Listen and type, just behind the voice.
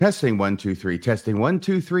Testing 1, 2, 3. Testing 1,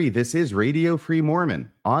 2, 3. This is Radio Free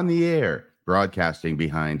Mormon on the air, broadcasting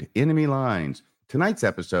behind enemy lines. Tonight's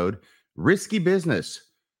episode, Risky Business,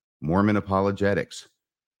 Mormon Apologetics.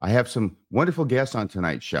 I have some wonderful guests on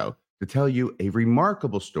tonight's show to tell you a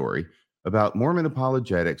remarkable story about Mormon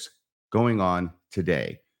apologetics going on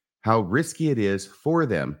today, how risky it is for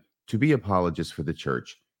them to be apologists for the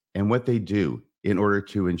church, and what they do in order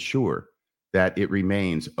to ensure that it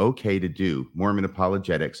remains okay to do Mormon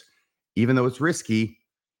apologetics, even though it's risky,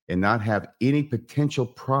 and not have any potential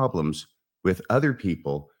problems with other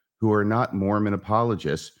people who are not Mormon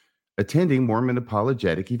apologists attending Mormon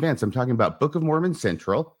apologetic events. I'm talking about Book of Mormon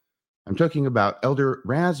Central. I'm talking about Elder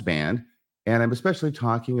Razband, and I'm especially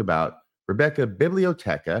talking about Rebecca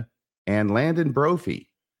Biblioteca and Landon Brophy.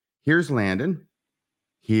 Here's Landon.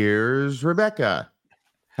 Here's Rebecca.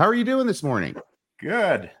 How are you doing this morning?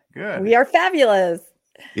 Good. We are fabulous.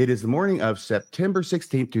 It is the morning of September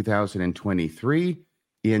 16th, 2023.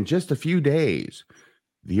 In just a few days,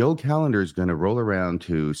 the old calendar is going to roll around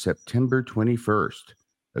to September 21st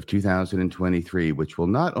of 2023, which will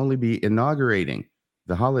not only be inaugurating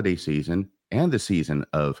the holiday season and the season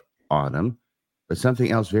of autumn, but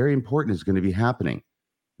something else very important is going to be happening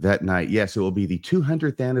that night. Yes, it will be the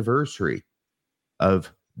 200th anniversary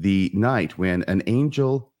of the night when an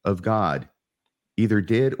angel of God either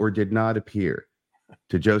did or did not appear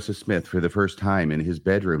to Joseph Smith for the first time in his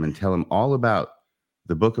bedroom and tell him all about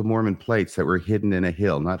the Book of Mormon plates that were hidden in a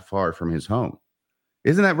hill not far from his home.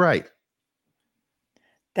 Isn't that right?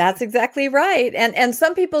 That's exactly right. And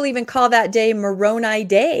some people even call that day Moroni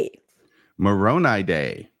Day. Moroni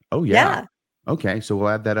Day. Oh, yeah. Okay, so we'll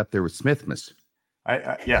add that up there with Smithmas.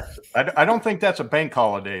 I don't think that's a bank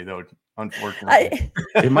holiday, though, unfortunately.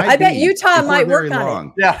 I bet Utah might work on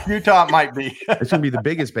it. Yeah, Utah might be. It's going to be the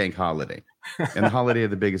biggest bank holiday and the holiday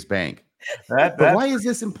of the biggest bank. But why is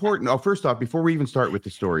this important? Oh, first off, before we even start with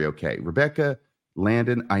the story, okay, Rebecca,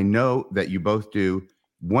 Landon, I know that you both do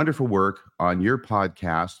wonderful work on your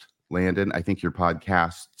podcast. Landon, I think your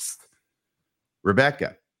podcasts.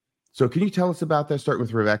 Rebecca, so can you tell us about that? Start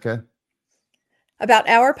with Rebecca. About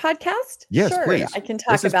our podcast? Yes, sure, please. I can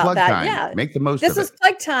talk about that. Time. Yeah. Make the most of it. This is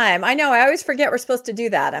plug time. I know. I always forget we're supposed to do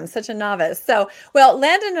that. I'm such a novice. So, well,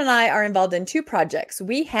 Landon and I are involved in two projects.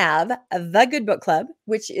 We have the Good Book Club,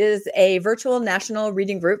 which is a virtual national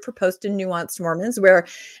reading group for post and nuanced Mormons, where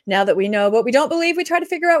now that we know what we don't believe, we try to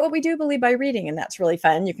figure out what we do believe by reading. And that's really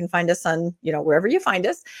fun. You can find us on, wherever you find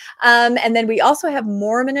us. And then we also have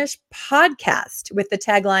Mormonish podcast with the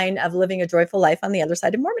tagline of living a joyful life on the other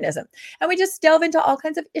side of Mormonism. And we just delve into all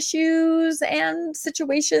kinds of issues and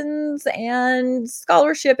situations and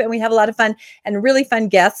scholarship. And we have a lot of fun and really fun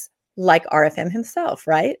guests like RFM himself,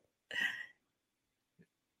 right?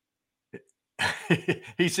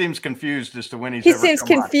 He seems confused as to when he seems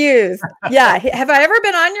confused. Yeah. Have I ever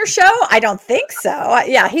been on your show? I don't think so.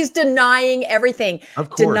 Yeah. He's denying everything. Of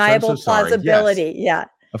course. Deniable plausibility. Yes. Yeah.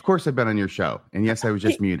 Of course, I've been on your show. And yes, I was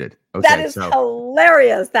just muted. Okay, that is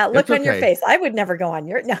hilarious. That look on your face. I would never go on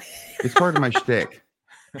your... No. It's part of my shtick.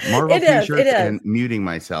 Marvel t-shirts and muting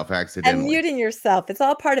myself accidentally. And muting yourself. It's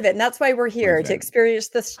all part of it. And that's why we're here, to experience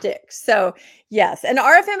the shtick. So, yes. And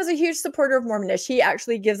RFM is a huge supporter of Mormonish. He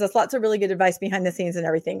actually gives us lots of really good advice behind the scenes and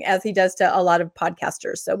everything, as he does to a lot of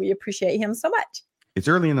podcasters. So we appreciate him so much. It's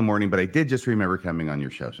early in the morning, but I did just remember coming on your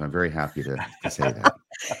show. So I'm very happy to say that.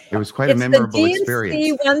 It was quite a memorable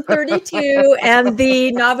experience. It's the 132 and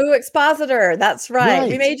the Nauvoo Expositor. That's right.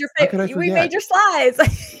 We made your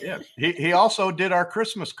slides. Yeah. He also did our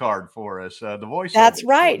Christmas card for us. The voice. That's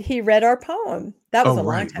right. He read our poem. That was a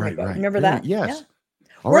long time ago. Right. Remember that? Yes.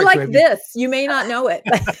 Yeah. We're like this. You may not know it.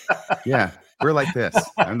 Yeah. We're like this.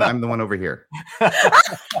 I'm the one over here.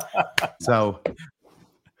 So.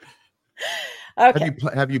 Okay.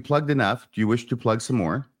 Have you plugged enough? Do you wish to plug some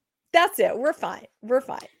more? That's it. We're fine.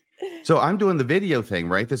 So I'm doing the video thing,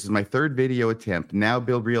 right? This is my third video attempt. Now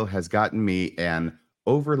Bill Reel has gotten me an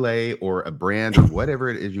overlay or a brand or whatever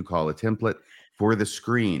it is you call a template for the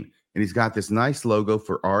screen. And he's got this nice logo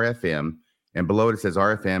for RFM. And below it says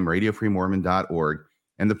RFM, radiofreemormon.org.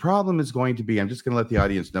 And the problem is going to be, I'm just going to let the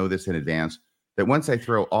audience know this in advance, that once I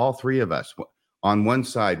throw all three of us on one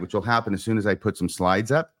side, which will happen as soon as I put some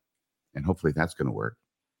slides up, and hopefully that's going to work.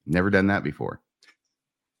 Never done that before.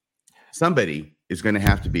 Somebody is going to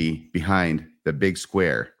have to be behind the big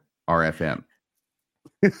square RFM.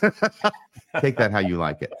 Take that how you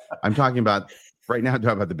like it. I'm talking about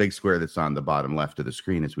the big square that's on the bottom left of the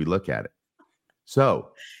screen as we look at it. So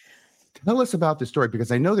tell us about the story,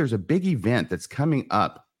 because I know there's a big event that's coming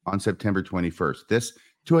up on September 21st. This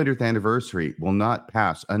 200th anniversary will not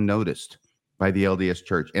pass unnoticed by the LDS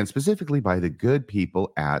Church, and specifically by the good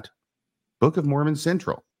people at Book of Mormon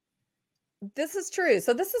Central. This is true.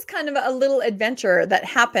 So this is kind of a little adventure that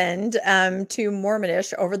happened to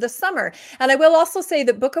Mormonish over the summer. And I will also say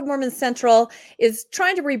that Book of Mormon Central is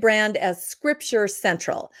trying to rebrand as Scripture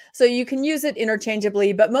Central. So you can use it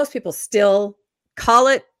interchangeably, but most people still call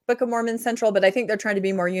it Book of Mormon Central, but I think they're trying to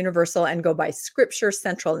be more universal and go by Scripture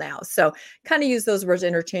Central now. So kind of use those words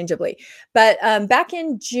interchangeably. But back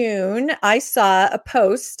in June, I saw a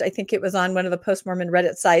post, I think it was on one of the Post-Mormon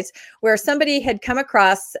Reddit sites, where somebody had come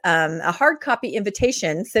across a hard copy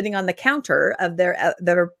invitation sitting on the counter of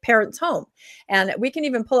their parents' home. And we can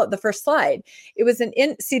even pull up the first slide. It was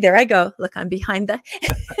see, there I go. Look, I'm behind the,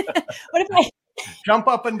 what if I, jump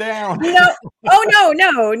up and down. No,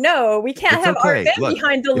 oh no, we can't have okay. RFM Look,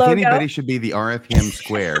 behind the if logo. Anybody should be the RFM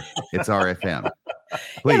square. It's RFM.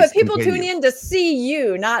 Please, yeah, but people continue. tune in to see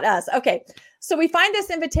you, not us. Okay, so we find this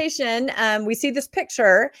invitation. We see this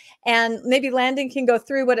picture, and maybe Landon can go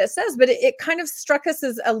through what it says, but it kind of struck us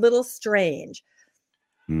as a little strange.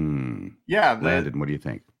 Yeah, Landon, what do you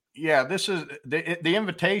think? Yeah, this is the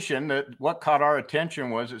invitation. That what caught our attention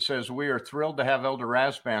was it says, "We are thrilled to have Elder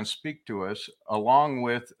Razban speak to us, along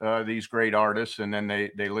with these great artists." And then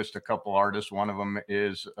they list a couple artists. One of them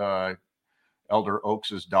is Elder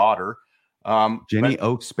Oakes's daughter, Jenny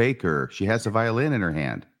Oakes Baker. She has a violin in her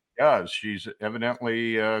hand. Yeah, she's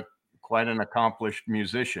evidently quite an accomplished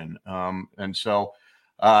musician, and so.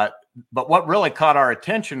 But what really caught our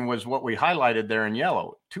attention was what we highlighted there in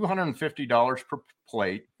yellow: $250 per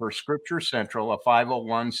plate for Scripture Central, a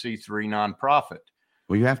 501c3 nonprofit.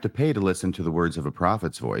 Well, you have to pay to listen to the words of a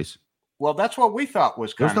prophet's voice. Well, that's what we thought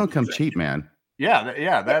was kind Those don't come cheap, man. Yeah,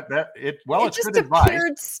 it's just good advice.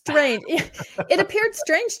 Appeared strange. It appeared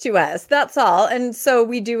strange to us. That's all. And so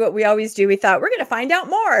we do what we always do. We thought we're going to find out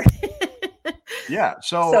more. Yeah.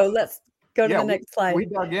 So let's go to the next slide. We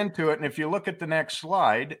dug into it, and if you look at the next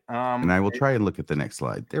slide, and I will try and look at the next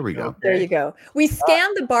slide. There we go. Okay. There you go. We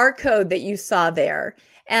scanned the barcode that you saw there,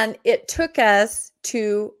 and it took us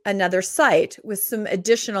to another site with some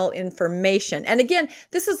additional information. And again,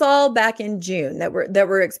 this is all back in June that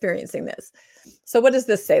we're experiencing this. So what does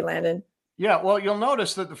this say, Landon? Yeah, well, you'll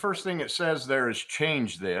notice that the first thing it says there is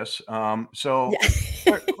change this. So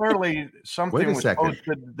clearly something was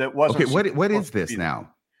posted that wasn't. Okay, what is this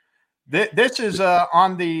now? This is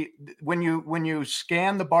on the when you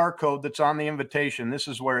scan the barcode that's on the invitation. This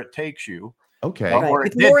is where it takes you. Okay, right.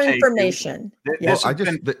 With more information. Well,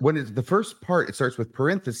 when it's the first part, it starts with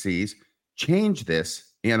parentheses. Change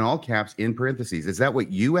this in all caps in parentheses. Is that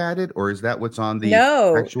what you added, or is that what's on the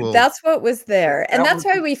actual? That's what was there. And that's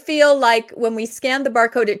why we feel like when we scanned the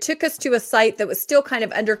barcode, it took us to a site that was still kind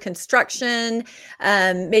of under construction,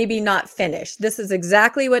 maybe not finished. This is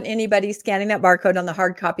exactly what anybody scanning that barcode on the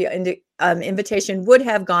hard copy invitation would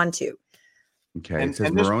have gone to. Okay, it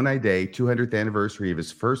says Moroni Day, 200th anniversary of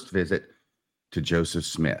his first visit to Joseph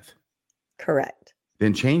Smith. Correct.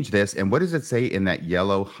 Then change this. And what does it say in that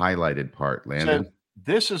yellow highlighted part, Landon?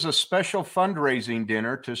 This is a special fundraising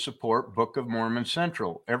dinner to support Book of Mormon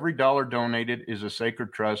Central. Every dollar donated is a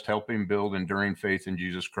sacred trust helping build enduring faith in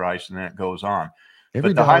Jesus Christ. And then it goes on.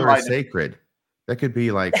 Every dollar is sacred. That could be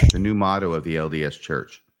like the new motto of the LDS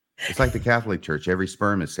Church. It's like the Catholic Church. Every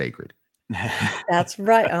sperm is sacred. That's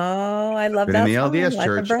right. Oh, I love that. But in the LDS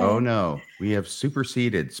Church, oh no, we have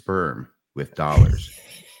superseded sperm with dollars.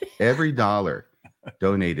 Every dollar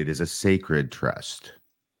donated is a sacred trust,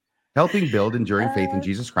 helping build enduring faith in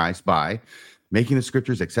Jesus Christ by making the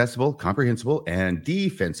scriptures accessible, comprehensible, and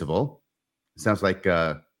defensible. Sounds like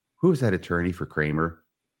who was that attorney for Kramer?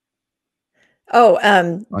 Oh,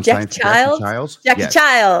 Jackie Childs. Jackie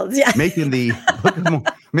Childs. Yeah, making the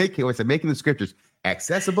making the scriptures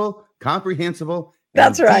accessible, comprehensible,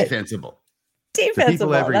 and defensible. Defensible.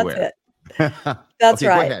 People everywhere. That's it. That's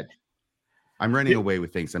right. Go ahead. I'm running away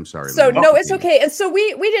with things. I'm sorry. So no, it's okay. And so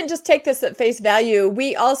we didn't just take this at face value.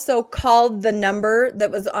 We also called the number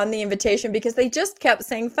that was on the invitation because they just kept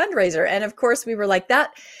saying fundraiser. And of course we were like,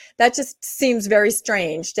 that just seems very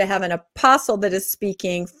strange to have an apostle that is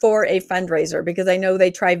speaking for a fundraiser, because I know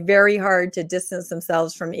they try very hard to distance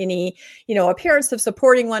themselves from any, appearance of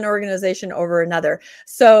supporting one organization over another.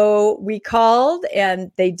 So we called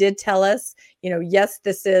and they did tell us, yes,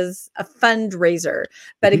 this is a fundraiser.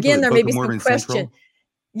 But again, there may be some question.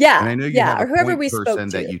 Yeah. And I know you have or whoever we spoke to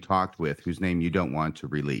that you talked with whose name you don't want to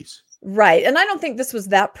release. Right. And I don't think this was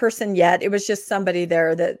that person yet. It was just somebody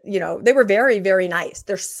there that, they were very, very nice.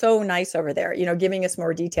 They're so nice over there, giving us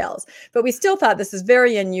more details. But we still thought this is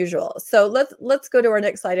very unusual. So let's go to our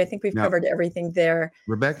next slide. I think we've covered everything there.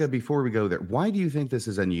 Rebecca, before we go there, why do you think this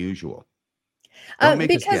is unusual?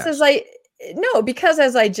 Because No, because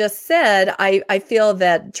as I just said, I feel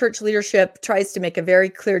that church leadership tries to make a very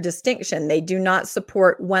clear distinction. They do not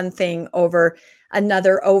support one thing over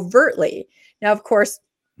another overtly. Now, of course,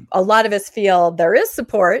 a lot of us feel there is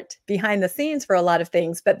support behind the scenes for a lot of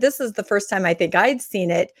things, but this is the first time I think I'd seen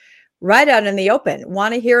it right out in the open.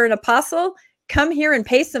 Want to hear an apostle? Come here and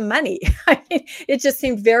pay some money. I mean, it just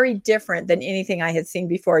seemed very different than anything I had seen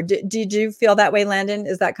before. Did you feel that way, Landon?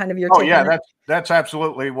 Is that kind of your take? Oh yeah, that's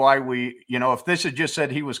absolutely why we, if this had just said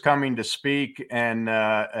he was coming to speak and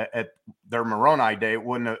at their Moroni day, it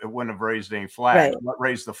wouldn't have raised any flags. Right. What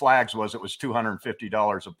raised the flags was it was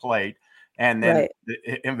 $250 a plate. And then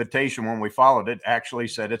the invitation, when we followed it, actually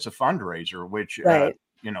said it's a fundraiser, which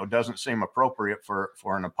doesn't seem appropriate for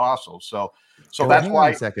an apostle. So that's hang why.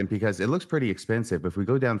 on a second, because it looks pretty expensive. If we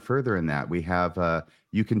go down further in that, we have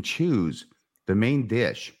you can choose the main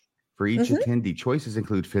dish for each attendee. Choices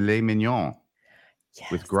include filet mignon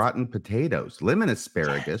with gratin potatoes, lemon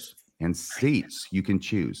asparagus, and seats. You can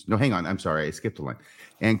choose. No, hang on. I'm sorry, I skipped a line.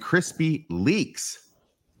 And crispy leeks.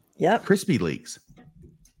 Yep. Crispy leeks.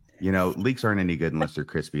 Leeks aren't any good unless they're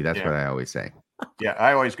crispy. That's what I always say. Yeah,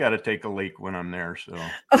 I always got to take a leak when I'm there. So,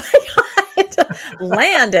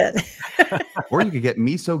 Landon. Or you could get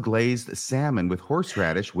miso glazed salmon with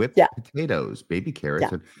horseradish, whipped potatoes, baby carrots.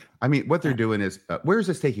 Yeah. And I mean, what they're doing is, where is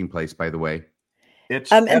this taking place, by the way?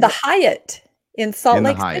 It's in the Hyatt in Salt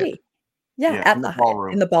Lake City. Yeah, at the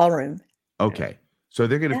Hyatt, in the ballroom. Okay, so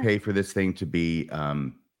they're going to pay for this thing to be,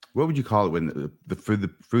 what would you call it when the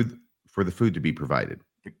food to be provided?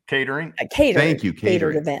 Catering. Thank you.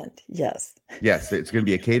 Catered event. Yes. Yes, it's going to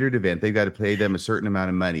be a catered event. They've got to pay them a certain amount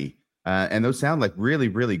of money. And those sound like really,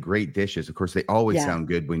 really great dishes. Of course, they always sound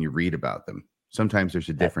good when you read about them. Sometimes there's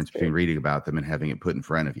a difference between reading about them and having it put in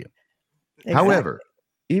front of you. Exactly. However,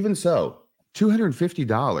 even so,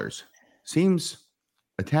 $250 seems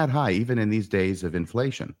a tad high, even in these days of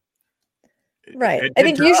inflation. Right. I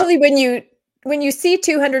think usually when you see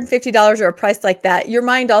 $250 or a price like that, your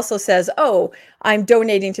mind also says, "Oh, I'm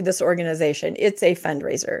donating to this organization. It's a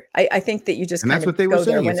fundraiser." I think that you just kind of go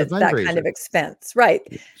there when it's that kind of expense, right?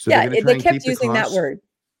 So they kept using that word.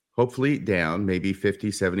 Hopefully down, maybe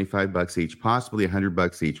 $50, $75 each, possibly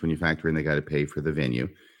 $100 each when you factor in they got to pay for the venue,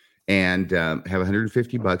 and have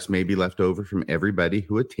 $150 maybe left over from everybody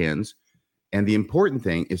who attends. And the important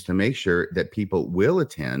thing is to make sure that people will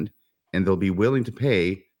attend and they'll be willing to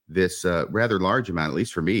pay this rather large amount, at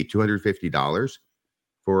least for me, $250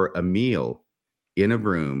 for a meal in a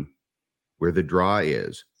room where the draw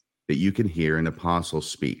is that you can hear an apostle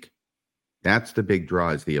speak. That's the big draw,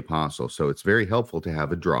 is the apostle. So it's very helpful to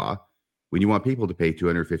have a draw when you want people to pay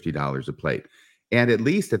 $250 a plate. And at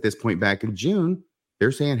least at this point back in June,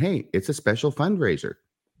 they're saying, hey, it's a special fundraiser.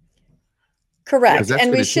 Correct.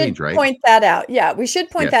 And we should point that out. Yeah, we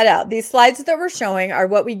should point that out. These slides that we're showing are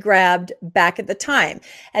what we grabbed back at the time.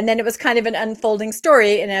 And then it was kind of an unfolding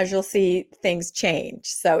story. And as you'll see, things change.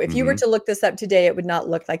 So if you were to look this up today, it would not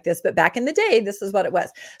look like this. But back in the day, this is what it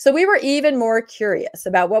was. So we were even more curious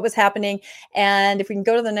about what was happening. And if we can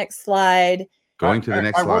go to the next slide. Going to the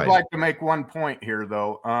next slide. I would like to make one point here,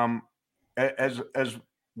 though. As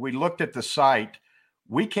we looked at the site,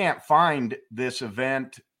 we can't find this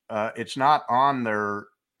event. It's not on their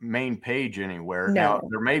main page anywhere. No. Now,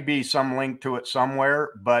 there may be some link to it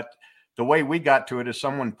somewhere, but the way we got to it is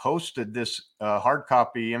someone posted this hard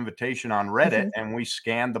copy invitation on Reddit, and we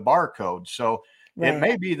scanned the barcode. So it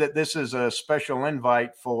may be that this is a special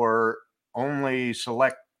invite for only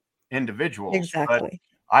select individuals. Exactly.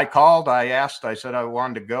 But I called, I asked, I said I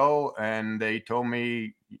wanted to go, and they told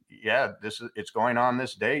me, yeah, it's going on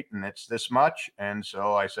this date and it's this much. And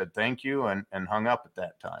so I said, thank you, and hung up at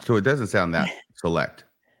that time. So it doesn't sound that select.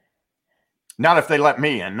 Not if they let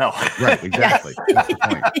me in, no. Right, exactly. That's the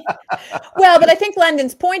point. Well, but I think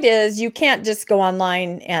Landon's point is you can't just go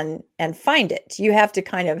online and find it. You have to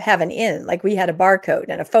kind of have an in, like we had a barcode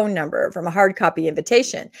and a phone number from a hard copy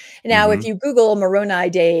invitation. Now, if you Google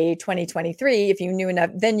Moroni Day 2023, if you knew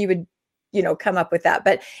enough, then you would, come up with that.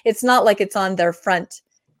 But it's not like it's on their front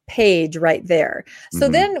page right there. So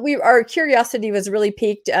then our curiosity was really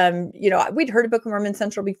piqued. We'd heard of Book of Mormon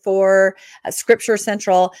Central before, Scripture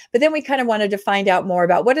Central, but then we kind of wanted to find out more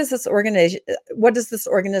about what is this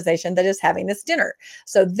organization that is having this dinner.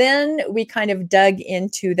 So then we kind of dug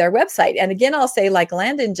into their website. And again, I'll say, like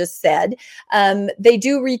Landon just said, they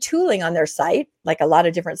do retooling on their site, like a lot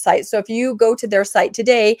of different sites. So if you go to their site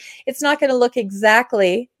today, it's not going to look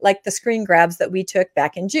exactly like the screen grabs that we took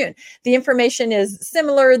back in June. The information is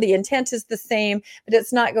similar. The intent is the same, but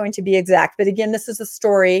it's not going to be exact. But again, this is a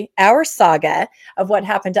story, our saga of what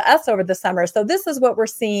happened to us over the summer. So this is what we're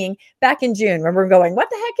seeing back in June when we're going, what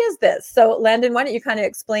the heck is this? So Landon, why don't you kind of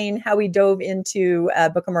explain how we dove into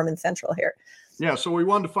Book of Mormon Central here? Yeah, so we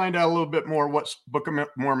wanted to find out a little bit more what Book of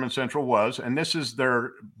Mormon Central was, and this is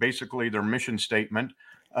basically their mission statement.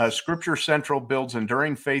 Scripture Central builds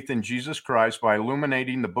enduring faith in Jesus Christ by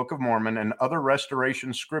illuminating the Book of Mormon and other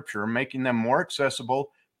restoration scripture, making them more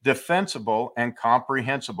accessible, defensible, and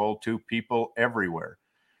comprehensible to people everywhere.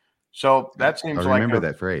 So that seems I like remember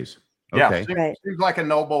that phrase. Yeah, Okay. seems like a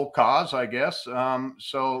noble cause, I guess.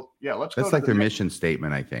 So yeah, let's go. That's like their mission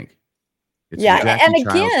statement, I think. It's Yeah, Jackie and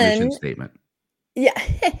Child's again, mission statement. yeah.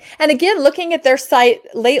 And again, looking at their site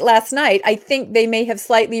late last night, I think they may have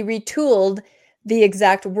slightly retooled the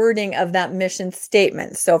exact wording of that mission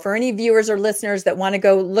statement. So for any viewers or listeners that want to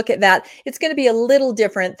go look at that, it's going to be a little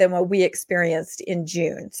different than what we experienced in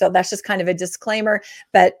June. So that's just kind of a disclaimer,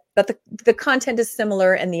 but the content is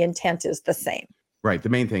similar and the intent is the same. Right. The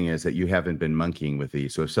main thing is that you haven't been monkeying with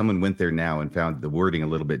these. So if someone went there now and found the wording a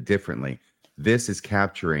little bit differently, this is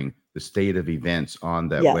capturing the state of events on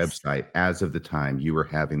that website as of the time you were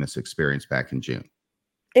having this experience back in June.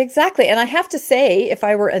 Exactly. And I have to say, if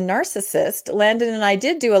I were a narcissist, Landon and I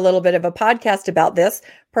did do a little bit of a podcast about this.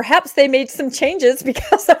 Perhaps they made some changes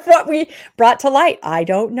because of what we brought to light. I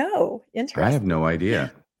don't know. Interesting. I have no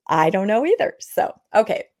idea. I don't know either. So,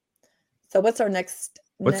 okay. So what's our next?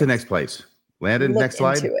 What's the next place? Landon, next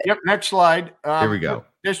slide. Yep, next slide. There we go.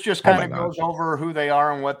 This just kind of goes over who they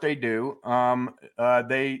are and what they do.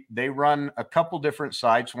 They run a couple different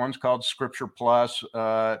sites. One's called Scripture Plus.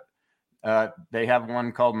 They have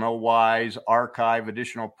one called No Wise, Archive,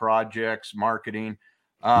 Additional Projects, Marketing.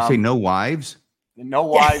 You say No Wives? No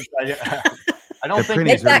Wise. I don't think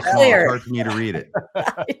it's very small. It's hard for me to read it.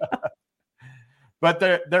 But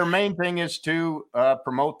their main thing is to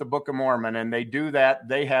promote the Book of Mormon, and they do that.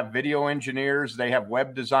 They have video engineers, they have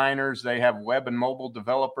web designers, they have web and mobile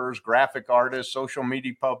developers, graphic artists, social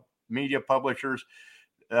media publishers.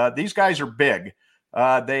 These guys are big.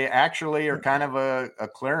 They actually are kind of a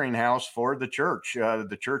clearinghouse for the church.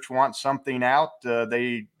 The church wants something out.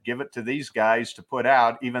 They give it to these guys to put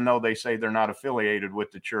out, even though they say they're not affiliated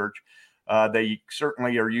with the church. They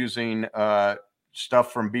certainly are using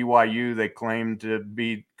stuff from BYU. They claim to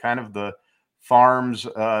be kind of the farms.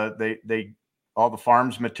 All the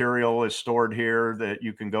farms material is stored here that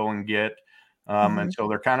you can go and get. And so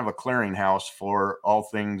they're kind of a clearinghouse for all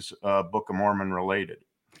things Book of Mormon related.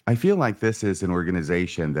 I feel like this is an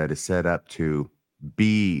organization that is set up to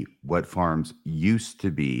be what farms used to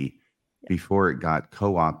be before it got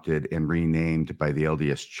co-opted and renamed by the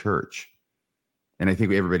LDS Church. And I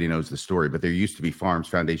think everybody knows the story, but there used to be Farms,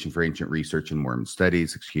 Foundation for Ancient Research and Mormon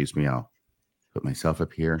Studies. Excuse me, I'll put myself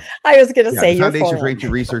up here. I was going to say Foundation for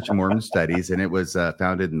Ancient Research and Mormon Studies, and it was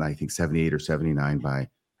founded in, I think, 78 or 79 by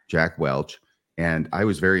Jack Welch. And I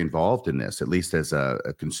was very involved in this, at least as a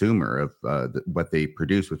consumer of what they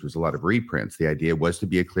produced, which was a lot of reprints. The idea was to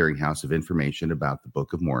be a clearinghouse of information about the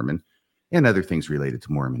Book of Mormon and other things related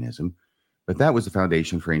to Mormonism. But that was the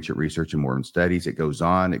Foundation for Ancient Research and Mormon Studies. It goes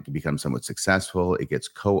on, it becomes somewhat successful. It gets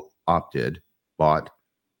co-opted, bought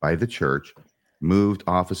by the church, moved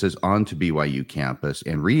offices onto BYU campus,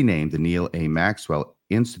 and renamed the Neil A. Maxwell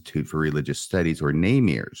Institute for Religious Studies, or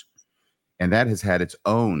NAMIRS. And that has had its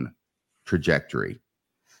own trajectory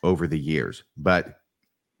over the years. But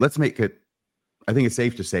let's make it, I think it's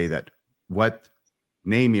safe to say that what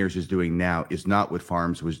NAMIRS is doing now is not what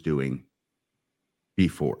Farms was doing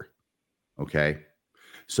before. Okay.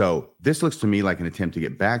 So this looks to me like an attempt to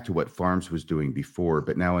get back to what Farms was doing before,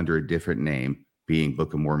 but now under a different name, being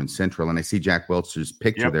Book of Mormon Central. And I see Jack Welch's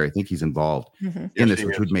picture there. I think he's involved in this,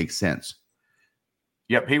 which would make sense.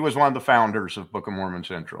 Yep. He was one of the founders of Book of Mormon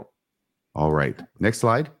Central. All right. Next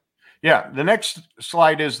slide. Yeah. The next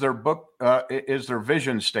slide is their book, is their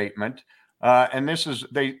vision statement. And this is,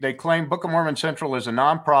 they claim Book of Mormon Central is a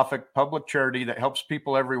nonprofit public charity that helps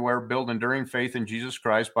people everywhere build enduring faith in Jesus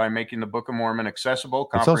Christ by making the Book of Mormon accessible,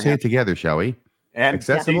 let's all say it together, shall we? And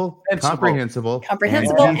accessible, comprehensible,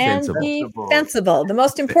 and defensible. The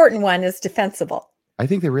most important one is defensible. I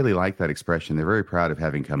think they really like that expression. They're very proud of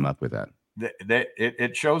having come up with that.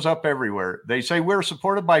 It shows up everywhere. They say we're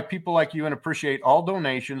supported by people like you and appreciate all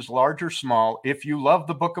donations, large or small. If you love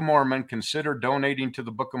the Book of Mormon, consider donating to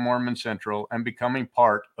the Book of Mormon Central and becoming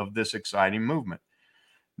part of this exciting movement.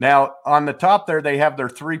 Now, on the top there, they have their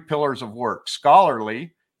 3 pillars of work: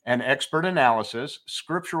 scholarly and expert analysis,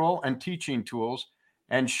 scriptural and teaching tools,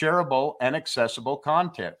 and shareable and accessible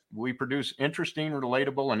content. We produce interesting,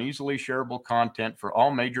 relatable, and easily shareable content for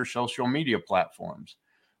all major social media platforms.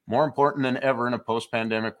 more important than ever in a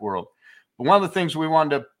post-pandemic world. But one of the things we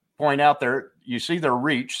wanted to point out there, you see their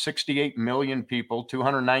reach, 68 million people,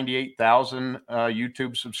 298,000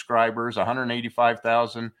 YouTube subscribers,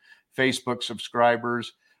 185,000 Facebook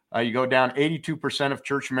subscribers. You go down, 82% of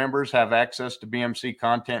church members have access to BMC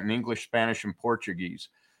content in English, Spanish, and Portuguese.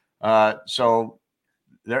 So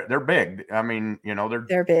they're big. I mean,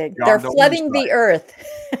 they're big. They're flooding the earth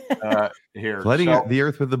here. Flooding the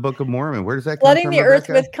earth with the Book of Mormon. Where does that come flooding from? the earth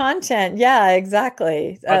Rebecca? with content. Yeah,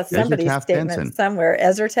 exactly. Somebody's statement somewhere.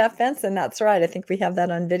 Ezra Taft Benson. That's right. I think we have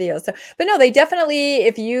that on video. So, but no, they definitely,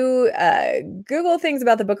 if you Google things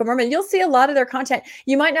about the Book of Mormon, you'll see a lot of their content.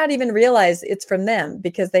 You might not even realize it's from them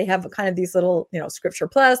because they have kind of these little, Scripture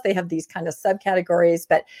Plus. They have these kind of subcategories,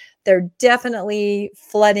 but they're definitely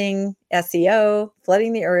flooding SEO,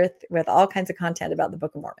 flooding the earth with all kinds of content about the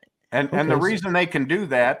Book of Mormon. And the reason they can do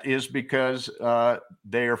that is because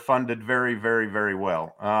they are funded very, very, very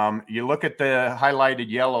well. You look at the highlighted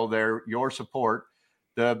yellow there, your support.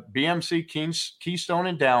 The BMC Keystone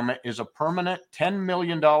Endowment is a permanent $10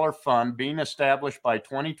 million fund being established by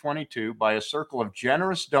 2022 by a circle of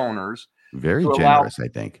generous donors. Very generous, I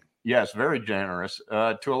think. Yes, very generous,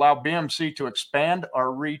 to allow BMC to expand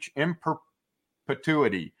our reach in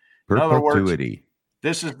perpetuity. In other words,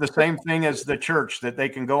 this is the same thing as the church, that they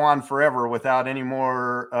can go on forever without any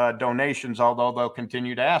more donations, although they'll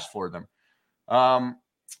continue to ask for them.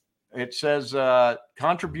 It says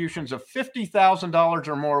contributions of $50,000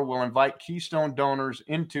 or more will invite Keystone donors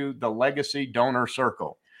into the Legacy Donor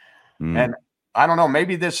Circle. And I don't know,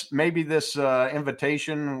 maybe this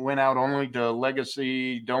invitation went out only to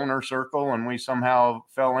Legacy Donor Circle and we somehow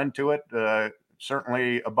fell into it,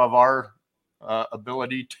 certainly above our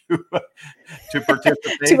ability to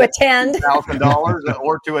participate, to attend $1,000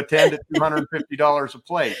 or to attend at $250 a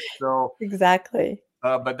plate. So exactly.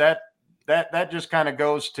 But that just kind of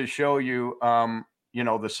goes to show you,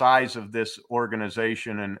 the size of this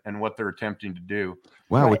organization and what they're attempting to do.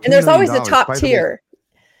 Wow. Right. And there's always a top tier.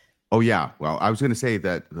 Oh, yeah. Well, I was going to say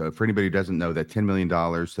that for anybody who doesn't know, that $10 million,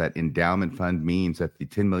 that endowment fund means that the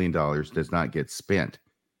 $10 million does not get spent.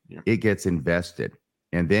 Yeah. It gets invested.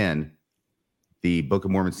 And then the Book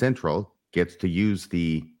of Mormon Central gets to use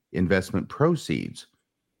the investment proceeds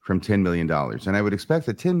from $10 million. And I would expect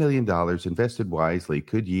that $10 million invested wisely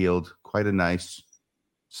could yield quite a nice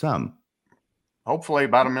sum. Hopefully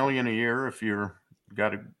about $1 million a year if you're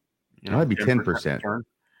got a, that'd be 10%.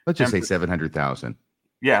 Let's just say 700,000.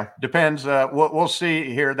 Yeah, depends. We'll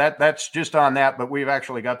see here. That's just on that, but we've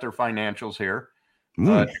actually got their financials here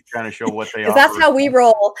to kind of show what they are. That's how we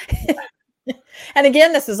roll. And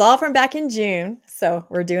again, this is all from back in June, so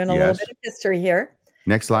we're doing a little bit of history here.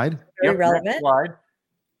 Next slide. Very relevant. Next slide.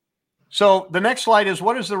 So the next slide is,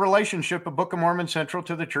 what is the relationship of Book of Mormon Central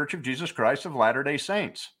to the Church of Jesus Christ of Latter-day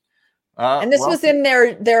Saints? And this was in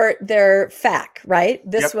their FAQ, right?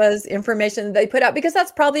 This was information they put out because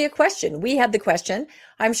that's probably a question. We had the question.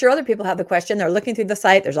 I'm sure other people have the question. They're looking through the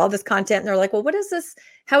site. There's all this content. And they're like, well, what is this?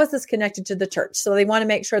 How is this connected to the church? So they want to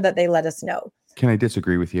make sure that they let us know. Can I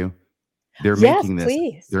disagree with you? They're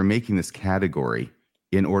making this category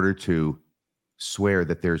in order to swear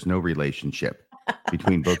that there's no relationship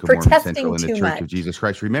between Book of Mormon Central and the Church of Jesus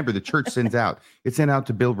Christ. Remember, the church sent out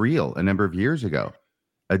to Bill Reel a number of years ago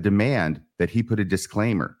a demand that he put a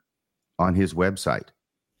disclaimer on his website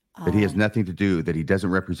that he has nothing to do, that he doesn't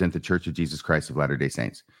represent the Church of Jesus Christ of Latter-day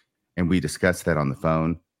Saints. And we discussed that on the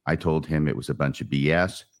phone. I told him it was a bunch of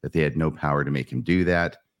BS, that they had no power to make him do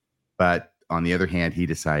that. But on the other hand, he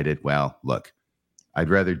decided, well, look, I'd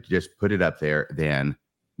rather just put it up there than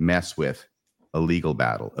mess with a legal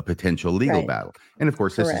battle, a potential legal battle. And of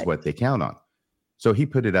course, this is what they count on. So he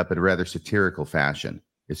put it up in a rather satirical fashion.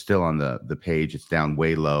 It's still on the page. It's down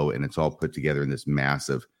way low, and it's all put together in this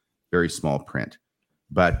massive, very small print.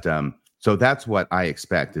 But so that's what I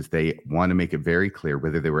expect, is they want to make it very clear,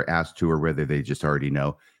 whether they were asked to or whether they just already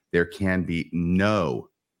know, there can be no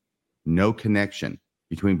connection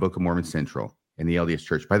between Book of Mormon Central and the LDS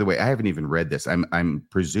Church. By the way, I haven't even read this. I'm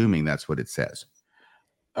presuming that's what it says.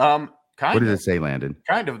 What does it say, Landon?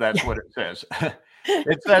 Kind of, that's what it says.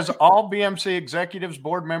 It says all BMC executives,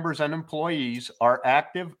 board members, and employees are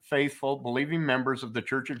active, faithful, believing members of the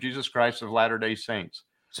Church of Jesus Christ of Latter-day Saints.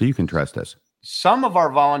 So you can trust us. Some of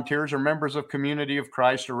our volunteers are members of Community of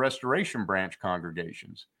Christ or Restoration Branch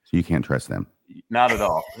congregations. So you can't trust them? Not at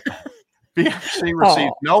all. BMC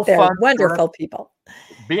receives no funds. Wonderful people.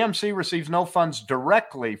 BMC receives no funds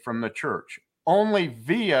directly from the church, only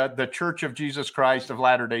via the Church of Jesus Christ of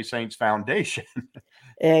Latter-day Saints Foundation.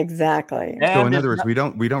 Exactly. So in other words, we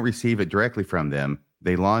don't receive it directly from them.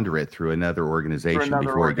 They launder it through another organization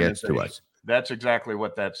before it gets to us. That's exactly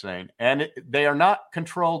what that's saying. And they are not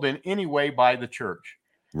controlled in any way by the church.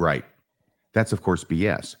 Right. That's, of course,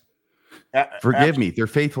 BS. Forgive me. They're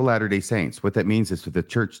faithful Latter-day Saints. What that means is if the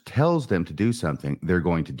church tells them to do something, they're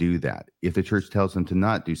going to do that. If the church tells them to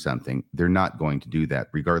not do something, they're not going to do that,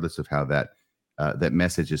 regardless of how that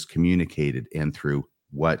message is communicated and through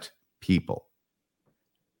what people.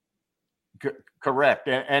 Correct.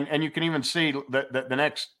 And you can even see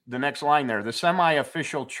the next line there, the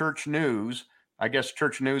semi-official church news. I guess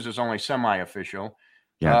church news is only semi-official.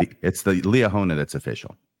 Yeah, it's the Liahona that's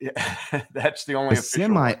official. Yeah, that's the only official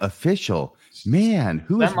semi-official. Man,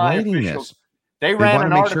 who is writing this? They ran want an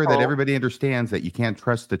to make article. Sure that everybody understands that you can't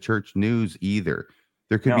trust the church news either.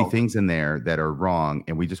 There could be things in there that are wrong,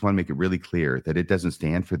 and we just want to make it really clear that it doesn't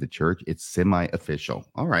stand for the church. It's semi-official.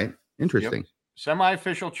 All right, interesting. Yep.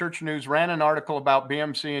 Semi-official church news ran an article about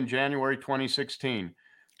BMC in January 2016.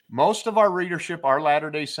 Most of our readership are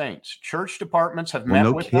Latter-day Saints. Church departments have met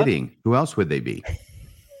with us. No kidding. Who else would they be?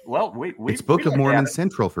 Well, it's Book of Mormon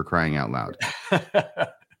Central, for crying out loud.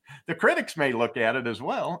 The critics may look at it as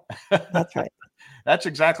well. That's right. That's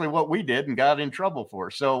exactly what we did and got in trouble for.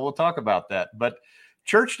 So we'll talk about that. But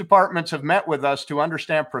church departments have met with us to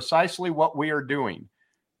understand precisely what we are doing.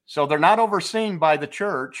 So they're not overseen by the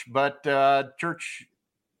church, but church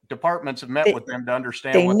departments have met with them to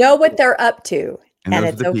understand. They know what they're up to. And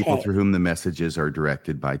those are the people through whom the messages are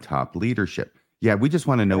directed by top leadership. Yeah, we just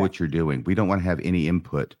want to know what you're doing. We don't want to have any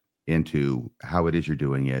input into how it is you're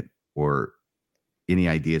doing it or any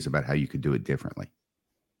ideas about how you could do it differently.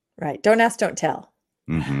 Right. Don't ask, don't tell.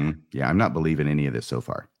 Mm-hmm. Yeah, I'm not believing any of this so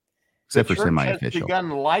far, except for semi-official. The church has begun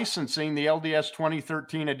licensing the LDS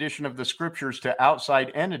 2013 edition of the scriptures to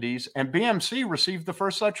outside entities, and BMC received the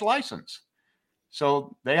first such license.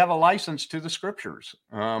 So they have a license to the scriptures.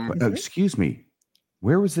 Excuse me.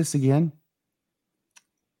 Where was this again?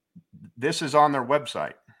 This is on their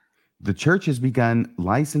website. The church has begun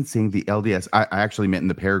licensing the LDS. I actually meant in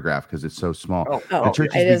the paragraph because it's so small. The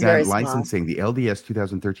church has begun licensing the LDS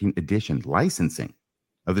 2013 edition, licensing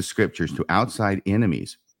of the scriptures to outside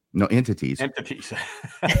entities.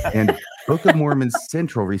 And Book of Mormon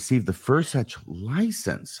Central received the first such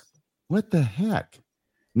license. What the heck?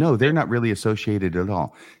 No, they're not really associated at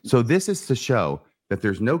all. So this is to show that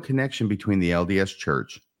there's no connection between the LDS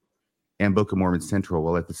church and Book of Mormon Central,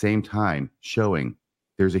 while at the same time showing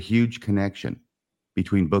there's a huge connection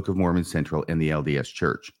between Book of Mormon Central and the LDS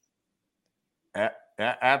church.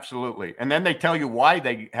 Absolutely. And then they tell you why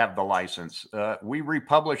they have the license. We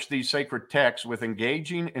republish these sacred texts with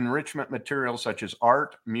engaging enrichment materials such as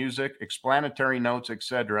art, music, explanatory notes,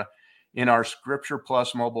 etc. in our Scripture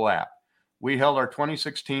Plus mobile app. We held our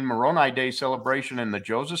 2016 Moroni Day celebration in the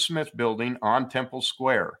Joseph Smith building on Temple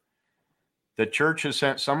Square. The church has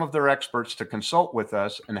sent some of their experts to consult with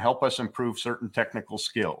us and help us improve certain technical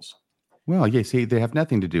skills. Well, yeah, see, they have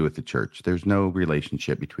nothing to do with the church. There's no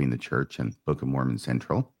relationship between the church and Book of Mormon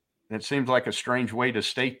Central. It seems like a strange way to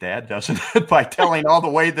state that, doesn't it? By telling all the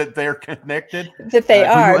way that they're connected. That they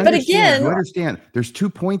are. But again, you understand, there's 2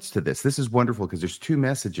 points to this. This is wonderful because there's 2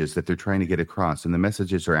 messages that they're trying to get across, and the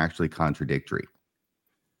messages are actually contradictory.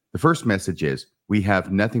 The first message is, we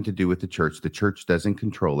have nothing to do with the church. The church doesn't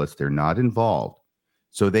control us. They're not involved.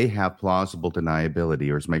 So they have plausible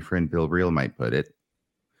deniability, or as my friend Bill Reel might put it,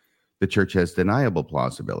 the church has deniable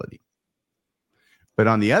plausibility. But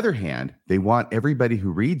on the other hand, they want everybody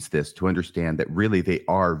who reads this to understand that really they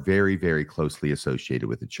are very, very closely associated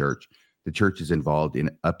with the church. The church is involved in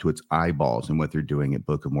up to its eyeballs in what they're doing at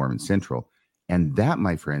Book of Mormon Central. And that,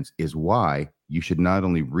 my friends, is why you should not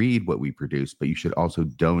only read what we produce, but you should also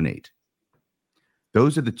donate.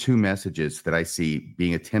 Those are the 2 messages that I see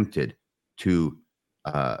being attempted to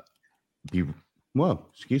be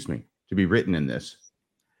written in this.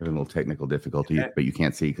 I have a little technical difficulty, but you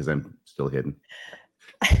can't see because I'm still hidden.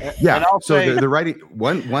 Yeah, so they're writing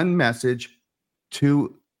one message,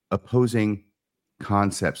 2 opposing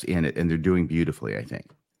concepts in it, and they're doing beautifully, I think.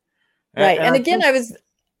 Right, and again, I was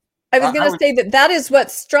going to say that is what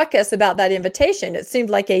struck us about that invitation. It seemed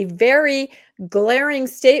like a very glaring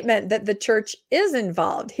statement that the church is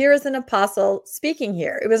involved. Here is an apostle speaking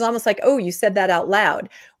here. It was almost like, oh, you said that out loud,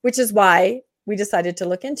 which is why we decided to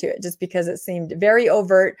look into it, just because it seemed very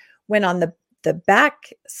overt when on the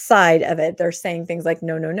back side of it, they're saying things like,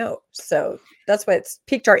 no, no, no. So that's why it's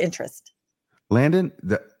piqued our interest. Landon,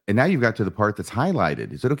 and now you've got to the part that's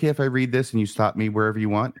highlighted. Is it okay if I read this and you stop me wherever you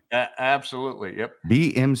want? Absolutely. Yep.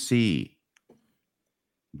 BMC,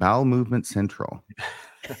 Bowel Movement Central.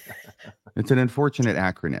 It's an unfortunate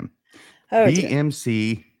acronym. Oh,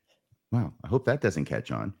 BMC. Dear. Wow. I hope that doesn't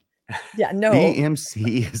catch on. Yeah, no.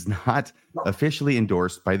 BMC is not officially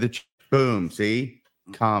endorsed by the Boom. See?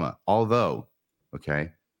 Comma. Although,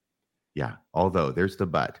 okay. Yeah. Although, there's the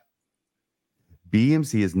but.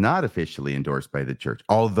 BMC is not officially endorsed by the church,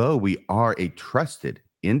 although we are a trusted,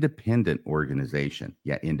 independent organization.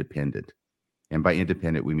 Yeah, independent. And by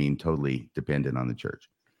independent, we mean totally dependent on the church.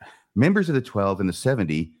 Members of the 12 and the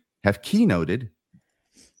 70 have keynoted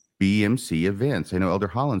BMC events. I know Elder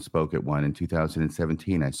Holland spoke at one in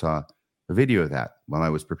 2017. I saw a video of that while I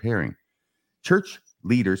was preparing. Church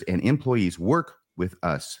leaders and employees work with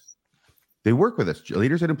us. They work with us.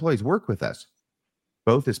 Leaders and employees work with us,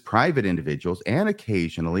 both as private individuals and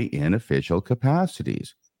occasionally in official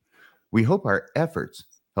capacities. We hope our efforts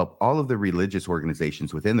help all of the religious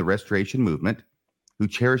organizations within the Restoration Movement who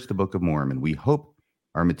cherish the Book of Mormon. We hope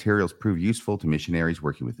our materials prove useful to missionaries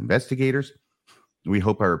working with investigators. We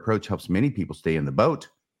hope our approach helps many people stay in the boat,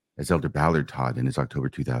 as Elder Ballard taught in his October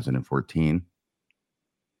 2014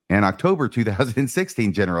 and October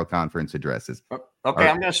 2016 General Conference addresses. Okay,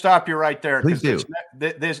 I'm going to stop you right there. Please do.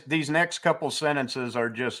 These next couple sentences are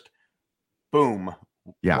just boom.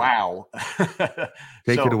 Yeah. Wow.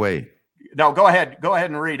 Take it away. No, go ahead. Go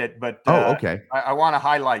ahead and read it. But okay. I want to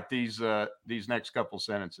highlight these next couple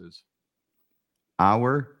sentences.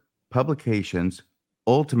 Our publications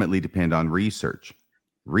ultimately depend on research.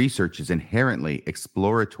 Research is inherently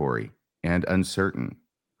exploratory and uncertain.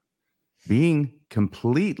 Being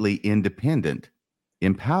completely independent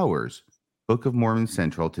empowers Book of Mormon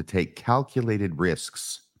Central to take calculated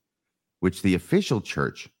risks, which the official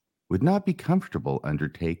church would not be comfortable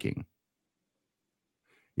undertaking.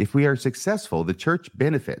 If we are successful, the church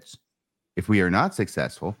benefits. If we are not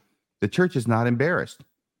successful, the church is not embarrassed.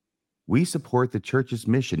 We support the church's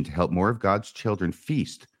mission to help more of God's children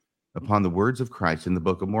feast upon the words of Christ in the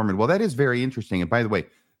Book of Mormon. Well, that is very interesting. And by the way,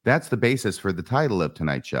 that's the basis for the title of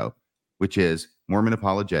tonight's show, which is Mormon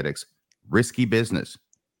Apologetics, Risky Business.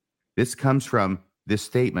 This comes from this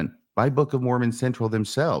statement by Book of Mormon Central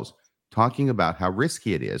themselves, talking about how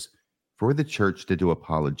risky it is for the church to do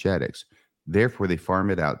apologetics. Therefore, they farm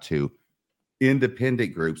it out to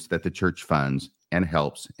independent groups that the church funds and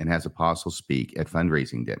helps and has apostles speak at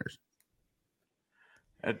fundraising dinners.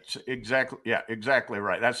 That's exactly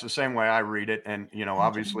right. That's the same way I read it. And,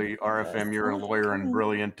 obviously, RFM, you're a lawyer and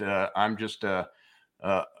brilliant. I'm just a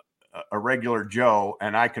regular Joe,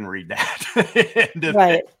 and I can read that.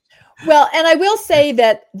 Right. Well, and I will say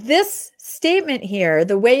that this statement here,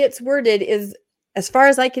 the way it's worded is, as far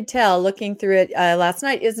as I could tell, looking through it last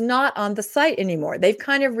night, is not on the site anymore. They've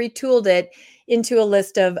kind of retooled it into a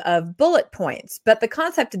list of bullet points, but the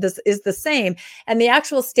concept of this is the same. And the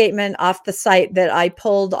actual statement off the site that I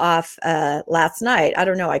pulled off last night, I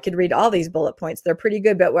don't know, I could read all these bullet points. They're pretty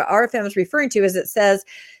good. But what RFM is referring to is it says,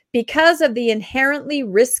 because of the inherently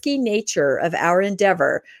risky nature of our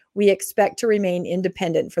endeavor, we expect to remain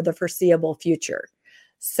independent for the foreseeable future.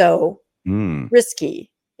 So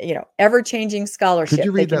risky, ever-changing scholarship. Could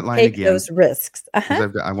you read that line again? Those risks.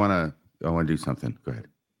 I want to do something. Go ahead.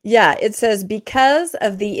 Yeah, it says, because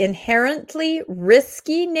of the inherently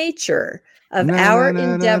risky nature of our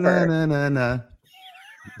endeavor.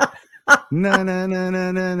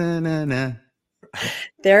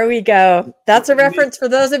 There we go. That's a reference for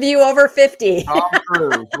those of you over 50. Tom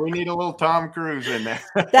Cruise. We need a little Tom Cruise in there.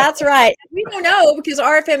 That's right. We don't know because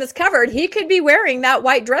RFM is covered. He could be wearing that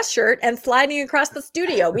white dress shirt and sliding across the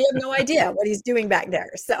studio. We have no idea what he's doing back there.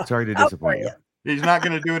 So sorry to disappoint you. He's not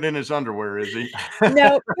going to do it in his underwear, is he?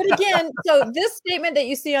 No, but again, so this statement that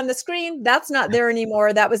you see on the screen, that's not there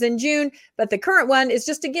anymore. That was in June, but the current one is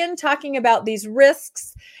just, again, talking about these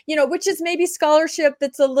risks, which is maybe scholarship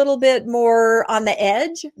that's a little bit more on the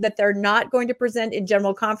edge, that they're not going to present in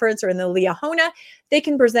general conference or in the Liahona. They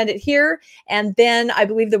can present it here. And then I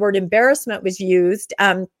believe the word embarrassment was used.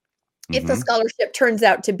 If the scholarship turns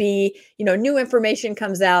out to be, new information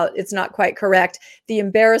comes out, it's not quite correct. The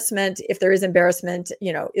embarrassment, if there is embarrassment,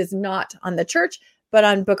 is not on the church, but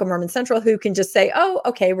on Book of Mormon Central, who can just say, oh,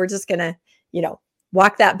 okay, we're just going to,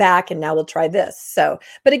 walk that back and now we'll try this. So,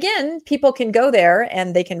 but again, people can go there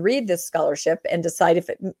and they can read this scholarship and decide if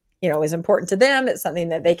it, is important to them. It's something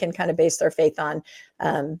that they can kind of base their faith on.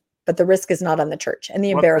 But the risk is not on the church, and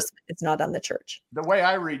the embarrassment is not on the church. The way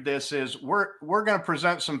I read this is we're going to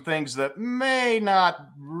present some things that may not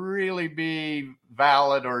really be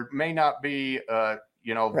valid or may not be,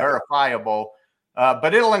 verifiable,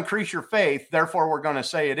 but it'll increase your faith. Therefore, we're going to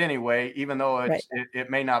say it anyway, even though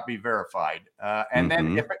it may not be verified. And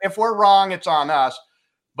then if we're wrong, it's on us.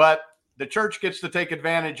 But the church gets to take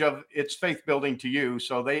advantage of its faith building to you.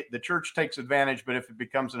 So the church takes advantage, but if it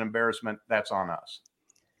becomes an embarrassment, that's on us.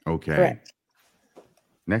 Okay. Correct.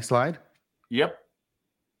 Next slide. Yep.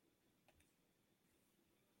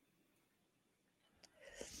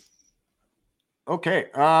 Okay.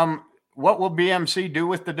 What will BMC do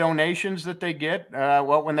with the donations that they get?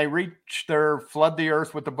 Well, when they reach their Flood the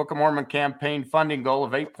Earth with the Book of Mormon campaign funding goal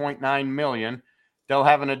of $8.9 million, they'll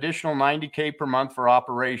have an additional $90K per month for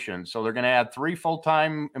operations. So they're going to add 3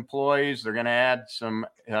 full-time employees. They're going to add some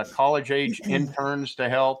college-age interns to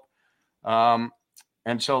help.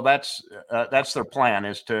 And so that's their plan,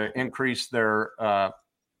 is to increase their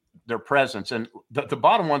presence. And the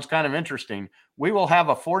bottom one's kind of interesting. We will have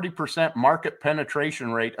a 40% market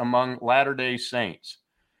penetration rate among Latter-day Saints.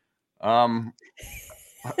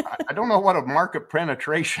 I don't know what a market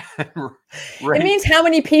penetration rate. It means how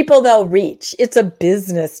many people they'll reach. It's a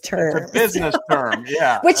business term. It's a business term,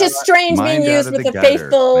 yeah. Which is strange being used with the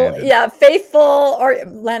faithful. Landon. Yeah, faithful. Or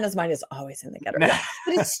Landon's mind is always in the gutter. Yeah.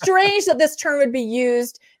 But it's strange that this term would be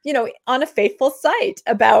used, on a faithful site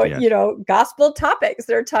about, gospel topics.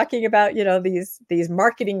 They're talking about, these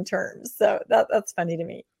marketing terms. So that's funny to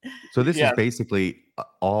me. So this is basically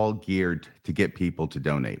all geared to get people to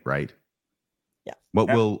donate, right? Yeah.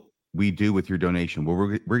 What will we do with your donation? Well,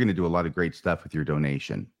 we're going to do a lot of great stuff with your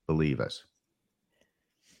donation. Believe us.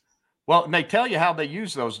 Well, they tell you how they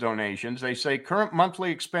use those donations. They say current monthly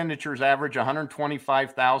expenditures average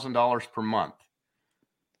 $125,000 per month.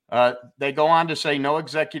 They go on to say no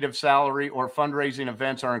executive salary or fundraising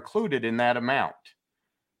events are included in that amount.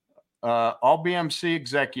 All BMC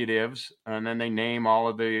executives, and then they name all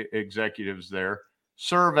of the executives there,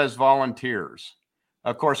 serve as volunteers.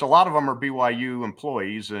 Of course, a lot of them are BYU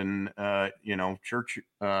employees and, church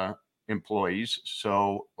employees,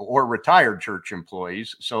 or retired church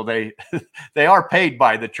employees. So they are paid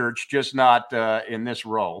by the church, just not in this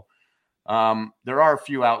role. There are a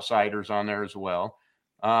few outsiders on there as well.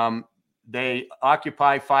 They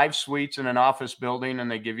occupy 5 suites in an office building, and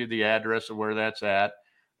they give you the address of where that's at.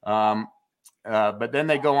 But then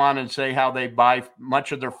they go on and say how they buy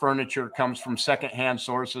much of their furniture comes from secondhand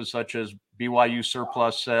sources such as BYU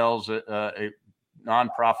surplus sales,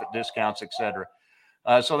 nonprofit discounts, etc.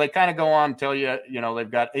 So they kind of go on and tell you,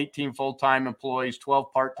 they've got 18 full-time employees,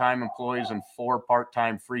 12 part-time employees, and 4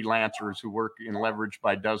 part-time freelancers who work in leverage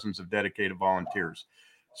by dozens of dedicated volunteers.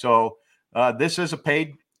 So this is a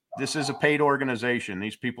paid organization.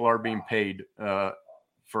 These people are being paid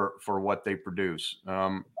for what they produce.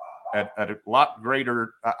 At a lot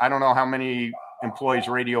greater, I don't know how many employees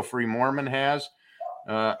Radio Free Mormon has.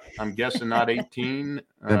 I'm guessing not 18.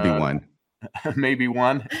 That'd be 1. Maybe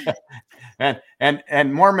 1. and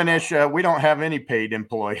Mormonish, we don't have any paid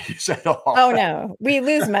employees at all. Oh no, we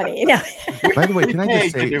lose money. No. By the way, can I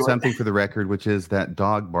just say something for the record, which is that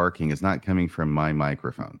dog barking is not coming from my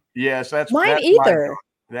microphone. Yes, that's mine either.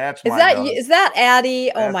 That's is that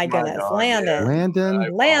Addie? That's oh my goodness, dog,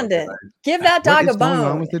 Landon, give that dog a bone. What is going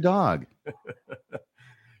on with the dog?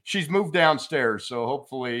 She's moved downstairs, so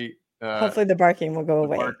hopefully the barking will go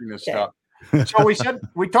away. Barking is stopped. So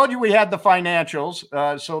we told you we had the financials.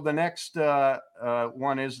 So the next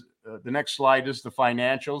one is the next slide is the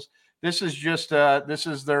financials. This is just this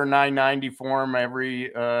is their 990 form.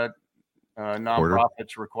 Every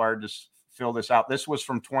nonprofit's required to fill this out. This was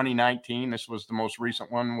from 2019. This was the most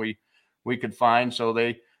recent one we could find. So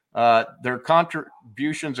their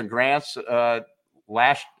contributions and grants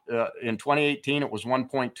last in 2018 it was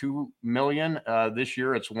 1.2 million. This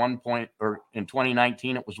year it's in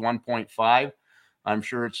 2019 it was 1.5. I'm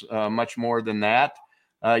sure it's much more than that.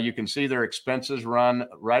 You can see their expenses run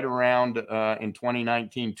right around in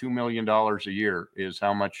 2019 $2 million a year is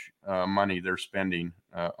how much money they're spending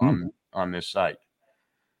on this site.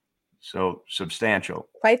 So substantial.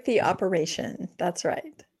 Quite the operation. That's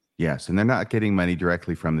right. Yes. And they're not getting money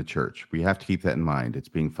directly from the church. We have to keep that in mind. It's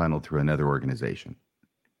being funneled through another organization.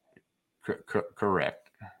 Correct.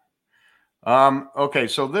 Okay.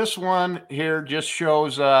 So this one here just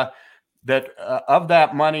shows that of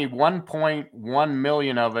that money, 1.1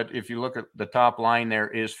 million of it, if you look at the top line there,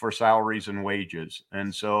 is for salaries and wages.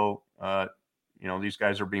 And so, these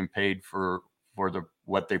guys are being paid for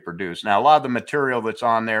what they produce. Now, a lot of the material that's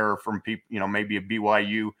on there are from people, maybe a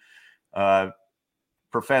BYU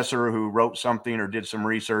professor who wrote something or did some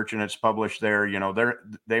research and it's published there.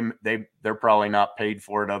 They're probably not paid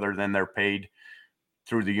for it other than they're paid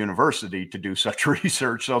through the university to do such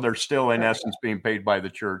research. So they're still in essence being paid by the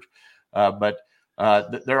church. But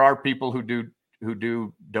there are people who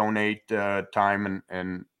do donate time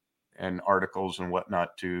and articles and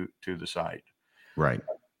whatnot to the site. Right.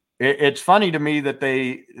 It's funny to me that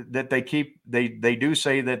they do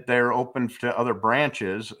say that they're open to other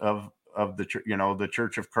branches of the the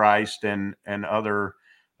Church of Christ and other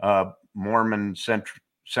Mormon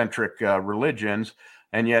centric religions,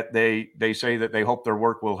 and yet they say that they hope their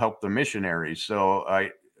work will help the missionaries. So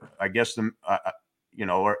I guess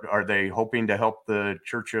are they hoping to help the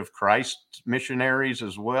Church of Christ missionaries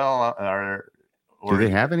as well? Do they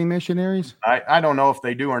have any missionaries? I don't know if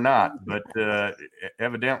they do or not, but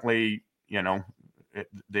evidently,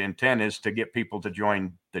 the intent is to get people to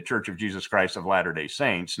join the Church of Jesus Christ of Latter-day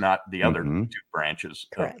Saints, not the other two branches.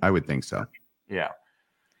 Correct. I would think so. Yeah.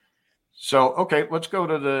 So, okay, let's go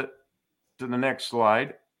to the next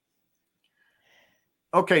slide.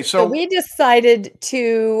 Okay, so we decided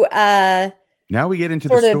to now we get into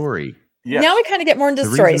the story. Yes. Now we kind of get more into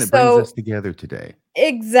the story. Reason it brings us together today.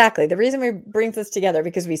 Exactly. The reason we brings us together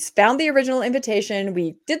because we found the original invitation.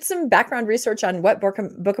 We did some background research on what Book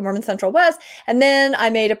of Mormon Central was. And then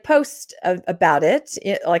I made a post about it.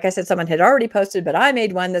 Like I said, someone had already posted, but I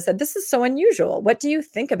made one that said, this is so unusual. What do you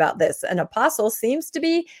think about this? An apostle seems to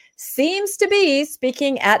be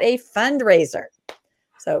speaking at a fundraiser.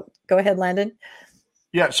 So go ahead, Landon.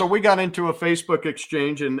 Yeah. So we got into a Facebook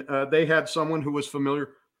exchange and they had someone who was familiar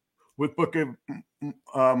with Book of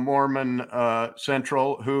Mormon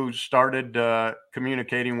Central, who started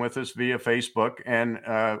communicating with us via Facebook, and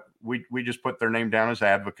we just put their name down as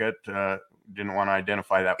advocate. Didn't want to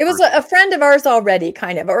identify that. It was a friend of ours already,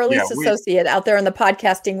 kind of, or at least associate out there in the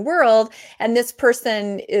podcasting world. And this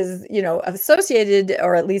person is, associated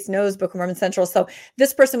or at least knows Book of Mormon Central. So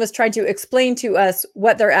this person was trying to explain to us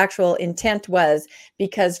what their actual intent was,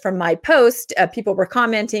 because from my post, people were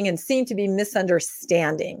commenting and seemed to be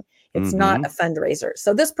misunderstanding. It's not a fundraiser.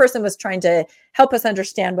 So this person was trying to help us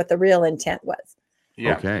understand what the real intent was.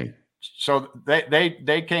 Yeah. Okay. So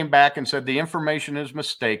they came back and said the information is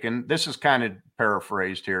mistaken. This is kind of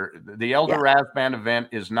paraphrased here. The Elder Razban event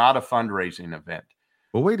is not a fundraising event.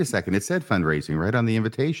 Well, wait a second. It said fundraising right on the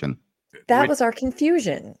invitation. That was our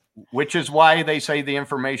confusion. Which is why they say the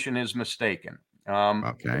information is mistaken.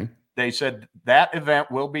 Okay. They said that event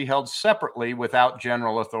will be held separately without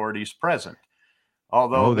general authorities present.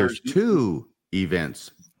 Although there's two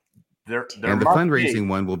events. There and the fundraising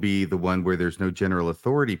one will be the one where there's no general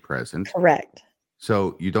authority present. Correct.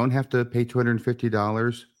 So you don't have to pay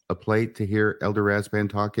 $250 a plate to hear Elder Razban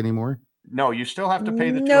talk anymore? No, you still have to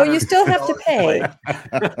pay the No, you still have to pay.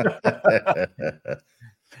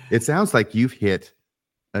 It sounds like you've hit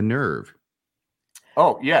a nerve.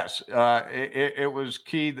 Oh, yes. It was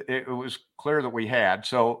key. It was clear that we had.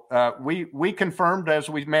 So we confirmed, as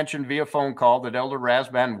we mentioned via phone call, that Elder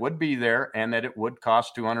Razban would be there and that it would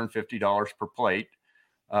cost $250 per plate.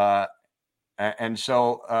 And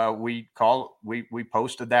so we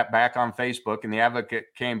posted that back on Facebook, and the advocate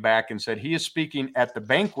came back and said he is speaking at the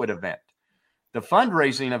banquet event. The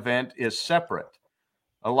fundraising event is separate.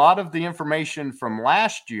 A lot of the information from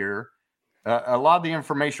last year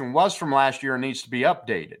was from last year and needs to be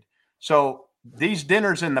updated. So these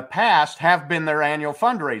dinners in the past have been their annual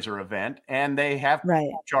fundraiser event, and they have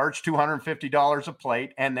charged $250 a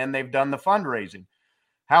plate, and then they've done the fundraising.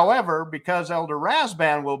 However, because Elder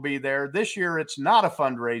Razban will be there this year, it's not a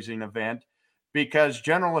fundraising event because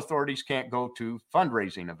general authorities can't go to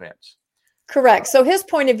fundraising events. Correct. So his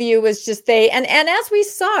point of view was just and as we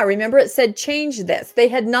saw, remember it said change this. They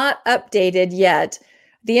had not updated yet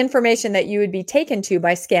the information that you would be taken to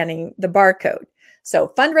by scanning the barcode.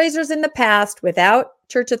 So fundraisers in the past without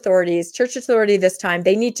church authority this time,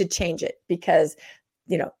 they need to change it because,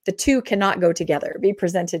 the two cannot go together, be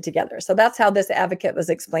presented together. So that's how this advocate was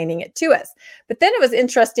explaining it to us. But then it was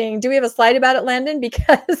interesting. Do we have a slide about it, Landon?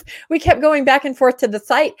 Because we kept going back and forth to the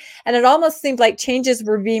site, and it almost seemed like changes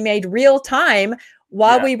were being made real time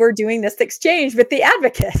while we were doing this exchange with the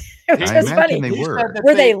advocate. It was just funny. They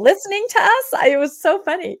were they listening to us? It was so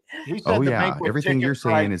funny. Everything you're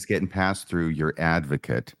saying is getting passed through your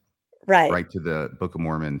advocate. Right to the Book of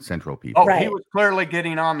Mormon Central people. He was clearly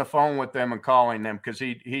getting on the phone with them and calling them because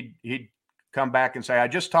he'd come back and say, I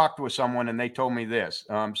just talked with someone and they told me this.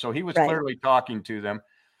 So he was clearly talking to them.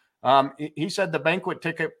 He said the banquet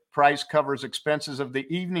ticket price covers expenses of the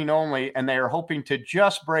evening only, and they are hoping to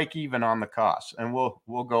just break even on the costs. And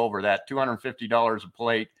we'll go over that. $250 a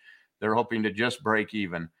plate. They're hoping to just break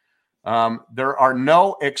even. There are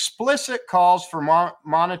no explicit calls for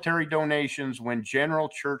monetary donations when general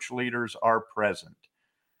church leaders are present.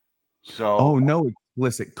 So, no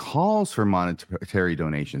explicit calls for monetary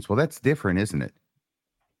donations. Well, that's different, isn't it?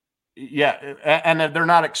 Yeah, and they're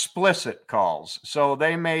not explicit calls. So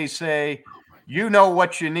they may say, you know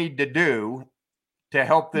what you need to do to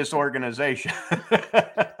help this organization.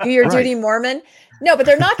 Do your duty, Mormon. No, but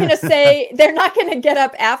they're not going to say, they're not going to get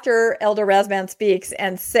up after Elder Razban speaks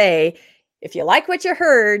and say, if you like what you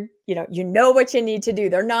heard, you know what you need to do.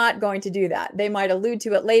 They're not going to do that. They might allude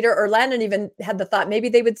to it later, or Landon even had the thought maybe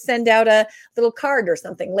they would send out a little card or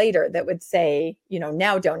something later that would say,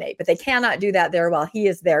 now donate, but they cannot do that there while he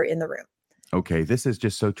is there in the room. Okay, this is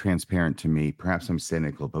just so transparent to me. Perhaps I'm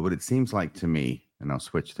cynical, but what it seems like to me, and I'll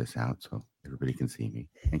switch this out so everybody can see me.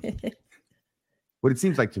 Thank you. What it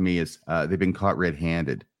seems like to me is they've been caught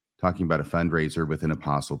red-handed talking about a fundraiser with an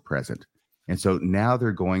apostle present. And so now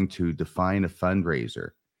they're going to define a fundraiser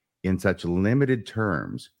in such limited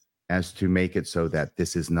terms as to make it so that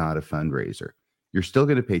this is not a fundraiser. You're still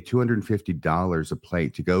going to pay $250 a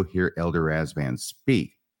plate to go hear Elder Razvan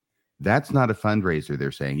speak. That's not a fundraiser,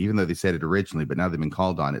 they're saying, even though they said it originally, but now they've been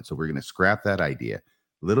called on it. So we're going to scrap that idea.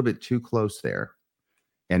 A little bit too close there.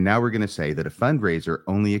 And now we're going to say that a fundraiser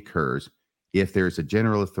only occurs if there's a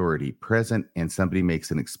general authority present and somebody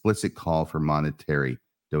makes an explicit call for monetary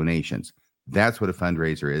donations. That's what a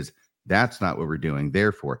fundraiser is. That's not what we're doing.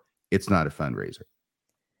 Therefore, it's not a fundraiser.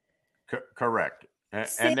 Correct.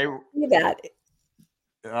 And they that.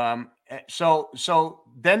 So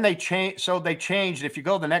then they changed. So they changed. If you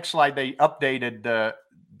go to the next slide, they updated the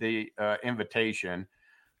invitation,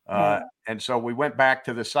 and so we went back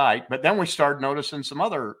to the site. But then we started noticing some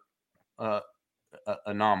other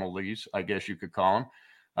anomalies, I guess you could call them.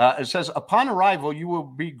 It says, upon arrival, you will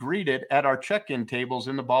be greeted at our check-in tables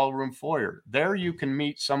in the ballroom foyer. There you can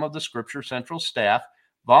meet some of the Scripture Central staff,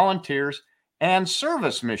 volunteers, and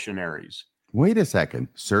service missionaries. Wait a second.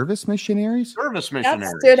 Service missionaries? Service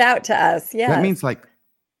missionaries. That stood out to us. Yeah. That means like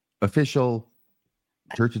official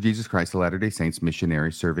Church of Jesus Christ of Latter-day Saints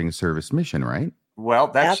missionary serving a service mission, right? Well,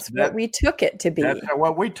 that's what we took it to be. That's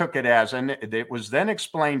what we took it as. And it was then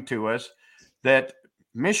explained to us that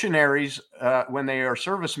missionaries, when they are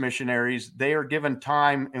service missionaries, they are given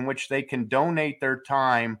time in which they can donate their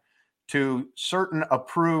time to certain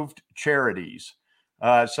approved charities,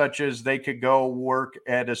 such as they could go work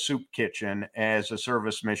at a soup kitchen as a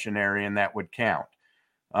service missionary, and that would count.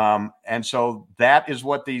 And so that is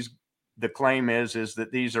what the claim is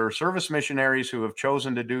that these are service missionaries who have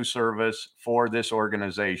chosen to do service for this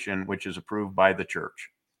organization, which is approved by the church.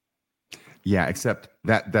 Yeah, except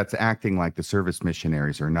that's acting like the service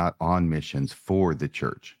missionaries are not on missions for the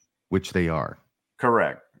church, which they are.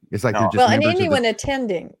 Correct. It's like they're just and anyone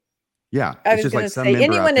attending. Yeah, I was going to say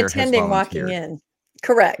anyone attending, walking in.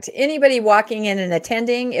 Correct. Anybody walking in and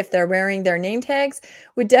attending, if they're wearing their name tags,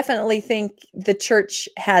 would definitely think the church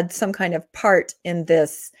had some kind of part in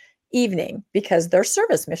this evening because their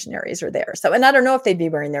service missionaries are there. So, and I don't know if they'd be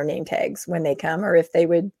wearing their name tags when they come, or if they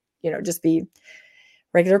would, just be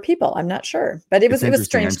regular people. I'm not sure, but it was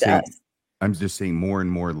strange to us. I'm just seeing more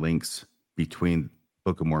and more links between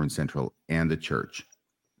Book of Mormon Central and the church.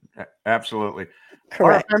 Absolutely.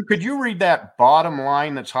 Correct. RFM, could you read that bottom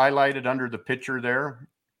line that's highlighted under the picture there?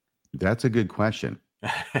 That's a good question.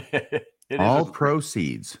 All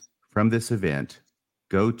proceeds from this event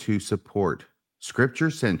go to support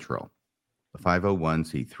Scripture Central, a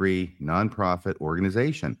 501c3 nonprofit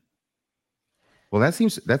organization. Well, that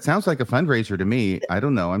sounds like a fundraiser to me. I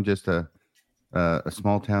don't know. I'm just a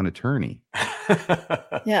small town attorney.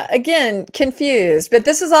 Yeah. Again, confused, but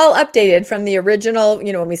this is all updated from the original,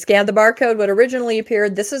 when we scanned the barcode, what originally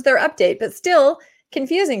appeared, this is their update, but still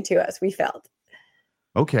confusing to us, we felt.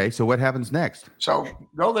 Okay. So what happens next? So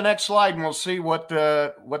go to the next slide and we'll see what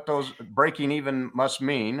those breaking even must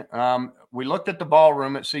mean. We looked at the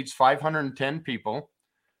ballroom. It seats 510 people.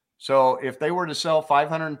 So if they were to sell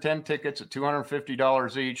 510 tickets at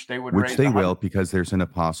 $250 each, they would raise. Which they will, because there's an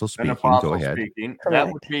apostle speaking. Go ahead. That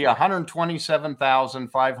would be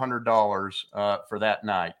 $127,500 for that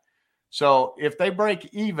night. So if they break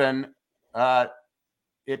even,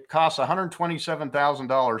 it costs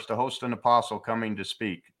 $127,000 to host an apostle coming to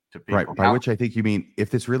speak to people. Right. By which I think you mean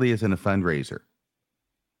if this really isn't a fundraiser,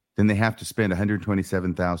 then they have to spend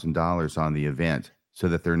 $127,000 on the event so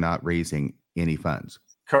that they're not raising any funds.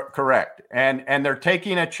 Correct. And they're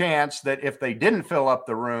taking a chance that if they didn't fill up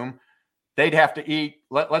the room, they'd have to eat.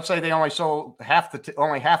 Let's say they only sold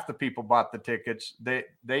only half the people bought the tickets. They'd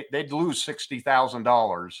lose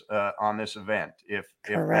 $60,000 on this event if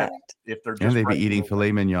they're just, and they'd be eating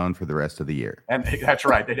filet mignon for the rest of the year. And that's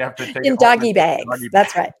right. They'd have to take in doggy bags.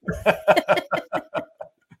 That's right.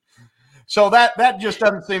 So that just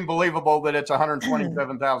doesn't seem believable that it's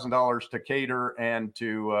 $127,000 to cater and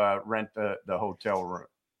to rent the hotel room.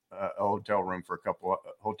 A hotel room for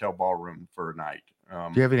hotel ballroom for a night.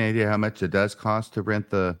 Do you have any idea how much it does cost to rent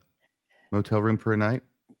the motel room for a night?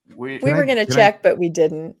 We were going to check, but we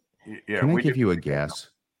didn't. Yeah, can I give you a guess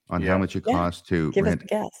on how much it costs to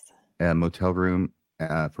rent a motel room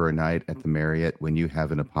for a night at the Marriott when you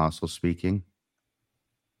have an apostle speaking?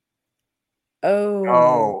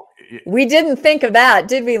 Oh, we didn't think of that,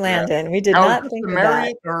 did we, Landon? Yeah. We did Now, not is this think the of that.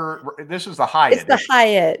 Marriott or this is the Hyatt? It's the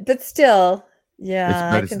Hyatt, but still,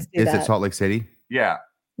 yeah, I can see is that. it Salt Lake City? Yeah.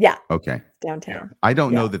 Yeah. Okay. Downtown. Yeah. I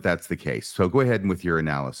don't know that that's the case. So go ahead with your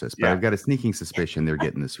analysis, but Yeah. I've got a sneaking suspicion they're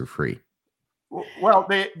getting this for free. Well,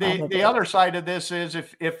 the other side of this is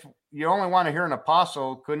if you only want to hear an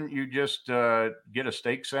apostle, couldn't you just get a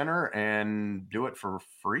stake center and do it for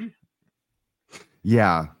free?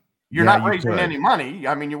 Yeah. You're not raising any money.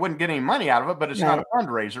 I mean, you wouldn't get any money out of it, but it's not a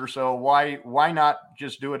fundraiser. So why not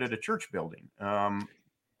just do it at a church building?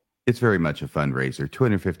 It's very much a fundraiser.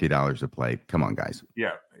 $250 a plate. Come on, guys.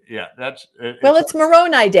 Yeah. It's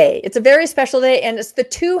Moroni Day. It's a very special day, and it's the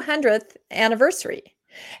 200th anniversary.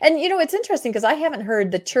 And it's interesting because I haven't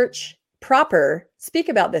heard the church proper speak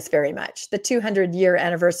about this very much. The 200-year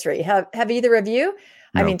anniversary. Have either of you?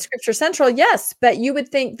 No. I mean, Scripture Central, yes, but you would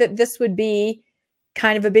think that this would be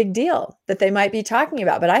kind of a big deal that they might be talking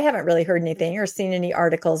about, but I haven't really heard anything or seen any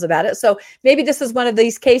articles about it. So maybe this is one of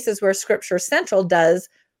these cases where Scripture Central does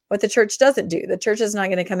what the church doesn't do. The church is not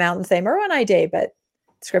going to come out and say Moroni Day, but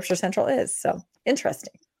Scripture Central is. So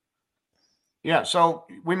interesting. Yeah, so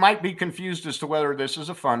we might be confused as to whether this is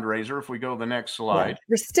a fundraiser if we go to the next slide. Yeah,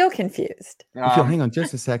 we're still confused. Hang on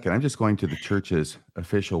just a second. I'm just going to the church's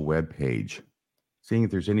official webpage, seeing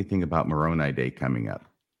if there's anything about Moroni Day coming up.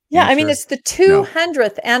 Yeah, I mean, it's the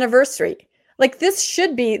 200th anniversary. Like this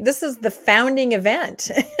is the founding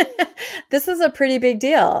event. This is a pretty big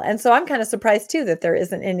deal. And so I'm kind of surprised too that there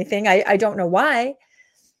isn't anything. I don't know why.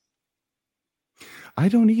 I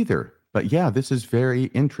don't either. But yeah, this is very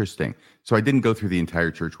interesting. So I didn't go through the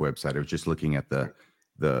entire church website. I was just looking at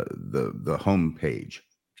the home page.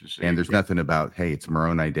 And there's nothing about, hey, it's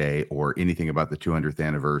Moroni Day or anything about the 200th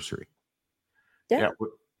anniversary. Yeah.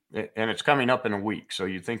 And it's coming up in a week. So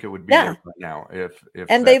you'd think it would be there right now.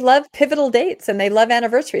 And they love pivotal dates and they love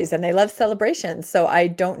anniversaries and they love celebrations. So I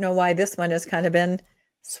don't know why this one has kind of been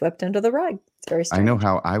swept under the rug. It's very strange. I know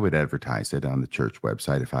how I would advertise it on the church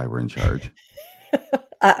website if I were in charge.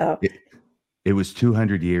 Uh-oh. It was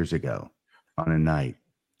 200 years ago on a night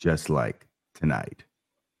just like tonight.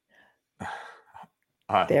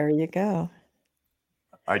 There you go.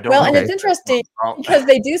 I don't know. And it's interesting because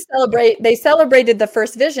they celebrated the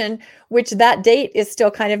first vision, which that date is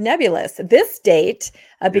still kind of nebulous. This date,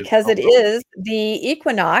 because it is the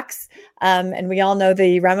equinox, and we all know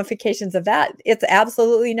the ramifications of that, it's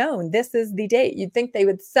absolutely known. This is the date. You'd think they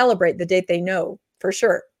would celebrate the date they know for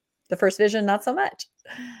sure. The first vision, not so much.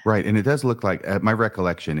 Right. And it does look like my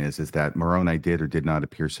recollection is that Moroni did or did not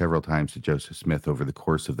appear several times to Joseph Smith over the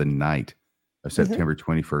course of the night of September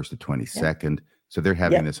 21st to 22nd. Yep. So they're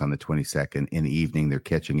having this on the 22nd in the evening. They're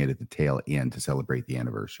catching it at the tail end to celebrate the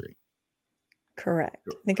anniversary. Correct.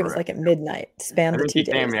 I think it was like at midnight, span the 2 days.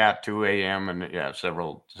 He came at 2 a.m. and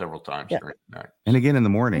several times during the night. And again in the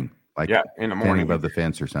morning, in the morning above the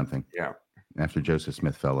fence or something. Yeah. After Joseph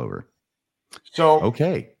Smith fell over. So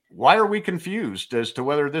okay. Why are we confused as to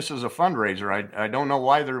whether this is a fundraiser? I don't know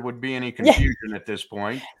why there would be any confusion at this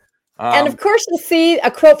point. And of course, you'll see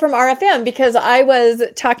a quote from RFM because I was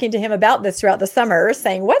talking to him about this throughout the summer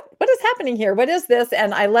saying, what is happening here? What is this?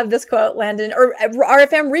 And I love this quote, Landon, or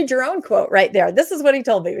RFM, read your own quote right there. This is what he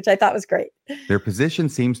told me, which I thought was great. Their position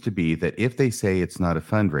seems to be that if they say it's not a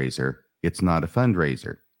fundraiser, it's not a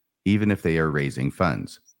fundraiser, even if they are raising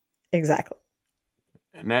funds. Exactly.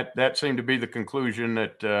 And that seemed to be the conclusion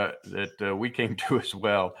that we came to as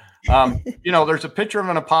well. There's a picture of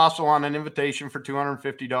an apostle on an invitation for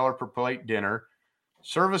 $250 per plate dinner.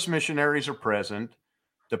 Service missionaries are present.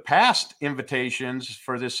 The past invitations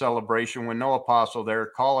for this celebration, when no apostle there,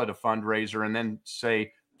 call it a fundraiser and then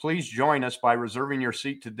say, please join us by reserving your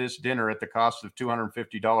seat to this dinner at the cost of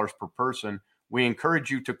 $250 per person. We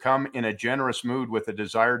encourage you to come in a generous mood with a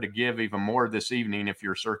desire to give even more this evening if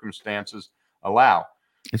your circumstances allow.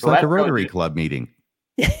 It's like a Rotary Club meeting.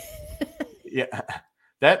 Yeah.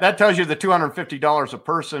 That tells you the $250 a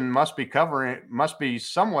person must be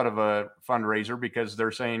somewhat of a fundraiser because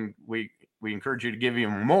they're saying we encourage you to give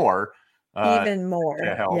even more.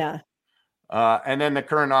 To help. Yeah. And then the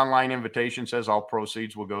current online invitation says all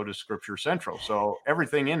proceeds will go to Scripture Central. So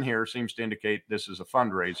everything in here seems to indicate this is a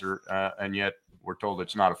fundraiser, and yet we're told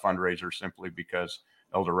it's not a fundraiser simply because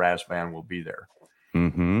Elder Razvan will be there.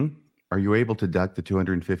 Mm-hmm. Are you able to deduct the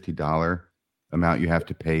 $250 amount you have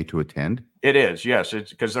to pay to attend? It is, yes.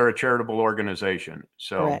 It's because they're a charitable organization.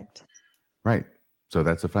 So, correct. Right. So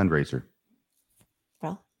that's a fundraiser.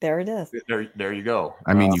 Well, there it is. There you go.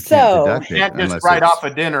 I mean, you can't deduct it. You can't just write off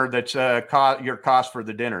a dinner that's your cost for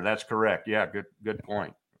the dinner. That's correct. Yeah, good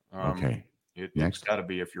point. Okay. It's got to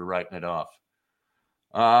be if you're writing it off.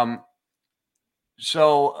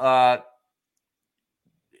 So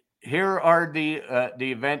here are the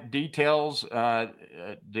event details.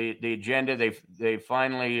 The agenda. They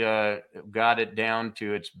finally got it down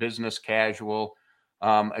to its business casual.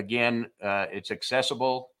 Again, it's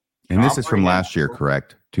accessible. And this is from last year,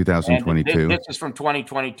 correct? 2022. This is from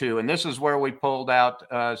 2022, and this is where we pulled out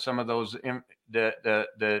some of those.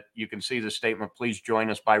 You can see the statement. Please join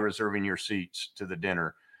us by reserving your seats to the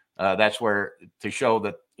dinner. That's where to show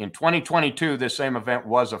that in 2022, this same event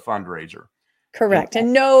was a fundraiser. Correct.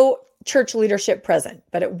 And no church leadership present,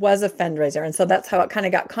 but it was a fundraiser. And so that's how it kind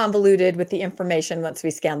of got convoluted with the information once we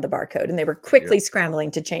scanned the barcode. And they were quickly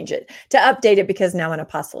scrambling to change it, to update it, because now an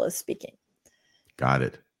apostle is speaking. Got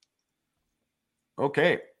it.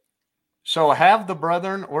 Okay. So have the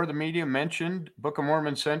brethren or the media mentioned Book of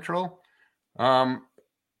Mormon Central?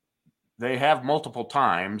 They have multiple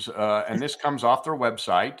times, and this comes off their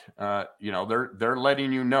website. They're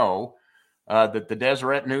letting you know that the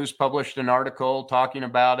Deseret News published an article talking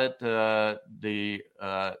about it. The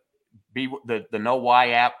Know Why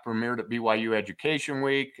app premiered at BYU Education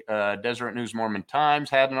Week. Deseret News Mormon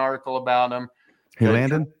Times had an article about them. Hey,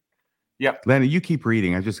 Landon? Yep. Landon, you keep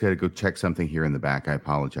reading. I just got to go check something here in the back. I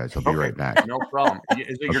apologize. I'll be right back. No problem.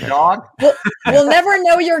 Is it your dog? We'll never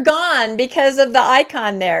know you're gone because of the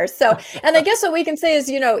icon there. So, and I guess what we can say is,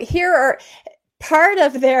 here are part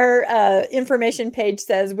of their information page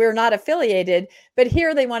says we're not affiliated, but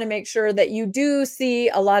here they want to make sure that you do see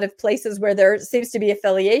a lot of places where there seems to be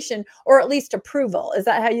affiliation or at least approval. Is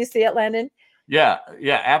that how you see it, Landon? Yeah,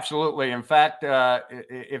 absolutely. In fact,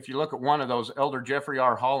 if you look at one of those, Elder Jeffrey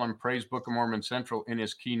R. Holland praised Book of Mormon Central in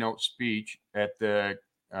his keynote speech at the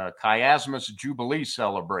Chiasmus Jubilee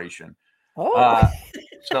celebration. Oh,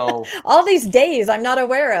 so all these days I'm not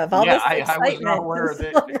aware of. All this I was not aware of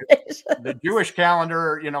it. The Jewish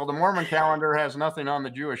calendar, the Mormon calendar has nothing on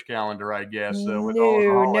the Jewish calendar, I guess. With all the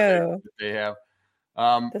holidays that they have.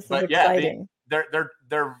 This is exciting.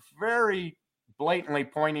 They're very blatantly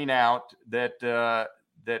pointing out that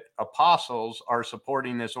that apostles are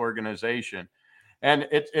supporting this organization, and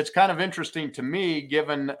it's kind of interesting to me,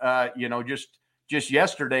 given just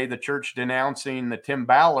yesterday the church denouncing the Tim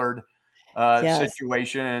Ballard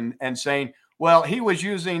situation and saying, well, he was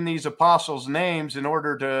using these apostles' names in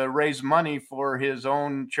order to raise money for his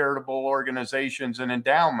own charitable organizations and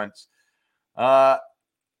endowments.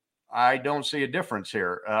 I don't see a difference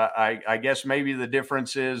here. I guess maybe the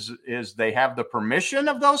difference is they have the permission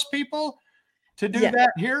of those people to do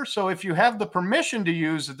that here. So if you have the permission to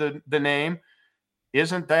use the name,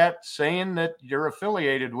 isn't that saying that you're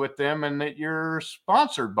affiliated with them and that you're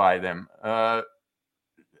sponsored by them?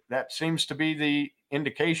 That seems to be the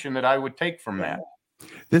indication that I would take from that.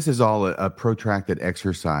 This is all a protracted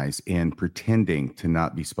exercise in pretending to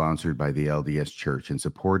not be sponsored by the LDS Church and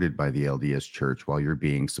supported by the LDS Church while you're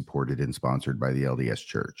being supported and sponsored by the LDS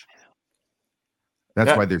Church.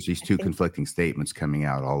 That's why there's these two conflicting statements coming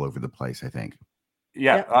out all over the place, I think.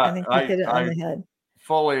 Yeah, I think you hit it on the head.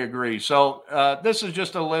 Fully agree. So this is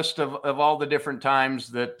just a list of all the different times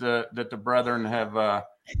that the brethren have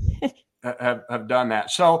done that.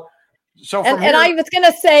 So and I was going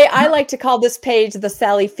to say, I like to call this page the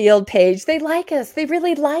Sally Field page. They like us. They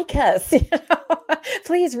really like us.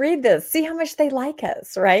 Please read this. See how much they like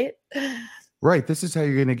us, right? Right. This is how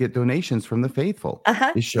you're going to get donations from the faithful.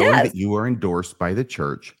 Is showing that you are endorsed by the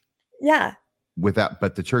church. Yeah.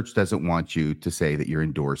 But the church doesn't want you to say that you're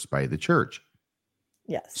endorsed by the church.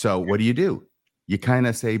 Yes. So what do? You kind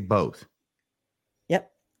of say both.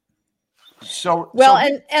 Yep.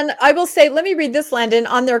 And I will say, let me read this, Landon.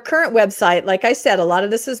 On their current website, like I said, a lot of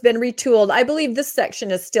this has been retooled. I believe this section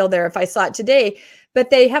is still there if I saw it today, but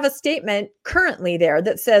they have a statement currently there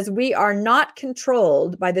that says we are not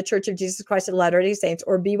controlled by the Church of Jesus Christ of Latter-day Saints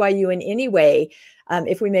or BYU in any way.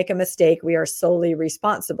 If we make a mistake, we are solely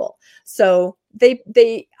responsible. So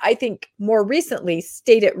they I think more recently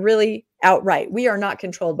state it really outright. We are not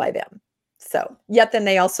controlled by them. So yet then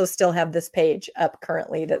they also still have this page up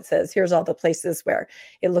currently that says, here's all the places where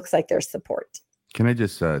it looks like there's support. Can I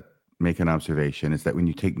just make an observation? Is that when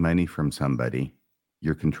you take money from somebody,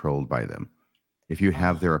 you're controlled by them. If you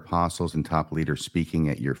have their apostles and top leaders speaking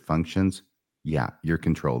at your functions, you're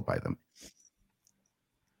controlled by them.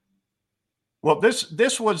 Well,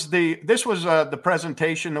 this was the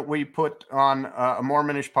presentation that we put on a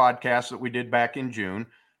Mormonish podcast that we did back in June.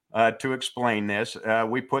 To explain this,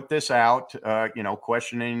 we put this out,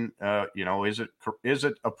 questioning, is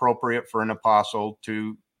it appropriate for an apostle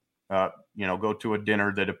to, go to a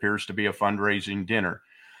dinner that appears to be a fundraising dinner?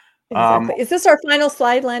 Exactly. Is this our final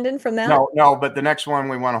slide, Landon, from that? No, but the next one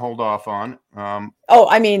we want to hold off on.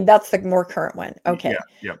 I mean, that's the more current one. Okay.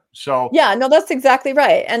 Yeah. So yeah, no, that's exactly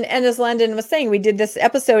right. And as Landon was saying, we did this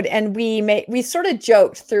episode and we sort of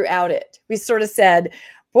joked throughout it. We sort of said,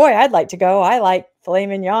 boy, I'd like to go. I like filet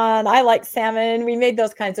mignon. I like salmon. We made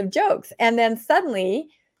those kinds of jokes. And then suddenly,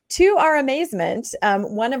 to our amazement,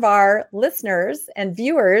 one of our listeners and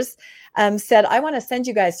viewers said, I want to send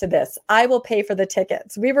you guys to this. I will pay for the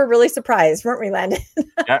tickets. We were really surprised, weren't we, Landon?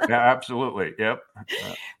 yeah, absolutely. Yep.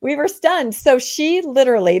 We were stunned. So she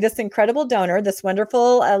literally, this incredible donor, this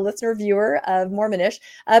wonderful listener viewer of Mormonish,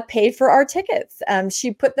 paid for our tickets.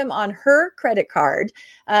 She put them on her credit card,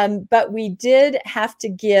 but we did have to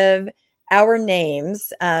give our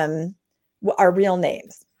names, our real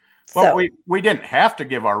names. Well, we didn't have to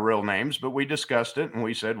give our real names, but we discussed it and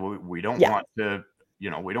we said we don't want to.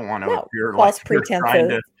 We don't want to appear like we're trying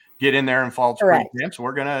to get in there and false pretense.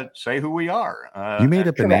 We're going to say who we are. You made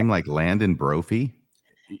up a name like Landon Brophy?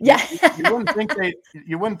 Yeah. you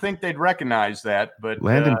wouldn't think they'd recognize that, but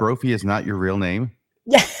Landon Brophy is not your real name?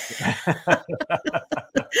 Yeah.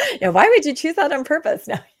 Why would you choose that on purpose?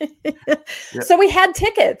 No. So we had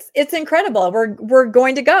tickets. It's incredible. We're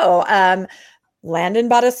going to go. Landon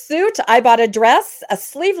bought a suit. I bought a dress, a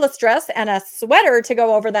sleeveless dress, and a sweater to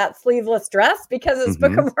go over that sleeveless dress because it's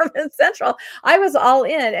Book of Mormon Central. I was all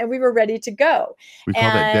in and we were ready to go. We call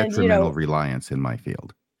that detrimental reliance in my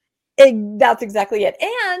field. That's exactly it.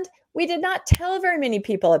 And we did not tell very many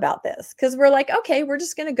people about this because we're like, okay, we're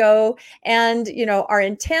just going to go. And, our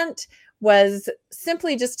intent was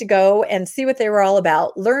simply just to go and see what they were all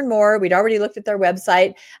about, learn more. We'd already looked at their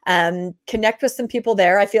website, connect with some people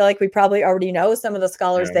there. I feel like we probably already know some of the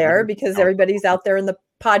scholars there because everybody's out there in the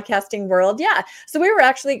podcasting world. Yeah. So we were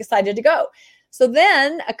actually excited to go. So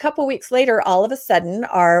then a couple weeks later, all of a sudden,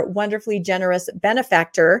 our wonderfully generous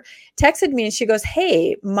benefactor texted me and she goes,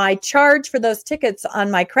 hey, my charge for those tickets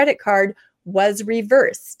on my credit card was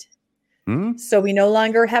reversed. So we no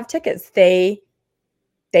longer have tickets. They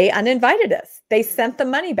uninvited us. They sent the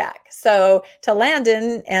money back. So to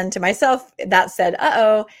Landon and to myself, that said,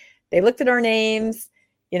 they looked at our names,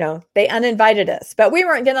 they uninvited us, but we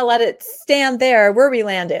weren't going to let it stand there. Were we,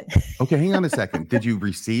 Landon? Okay, hang on a second. Did you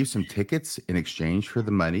receive some tickets in exchange for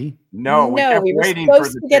the money? No, we were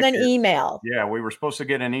supposed to get an email. Yeah, we were supposed to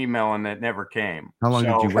get an email and that never came. How long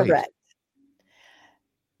did you wait? Correct.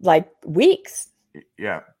 Like weeks.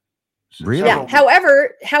 Yeah. Really? Yeah.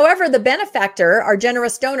 However, the benefactor, our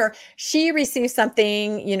generous donor, she received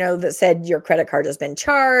something, that said your credit card has been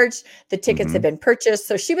charged, the tickets have been purchased.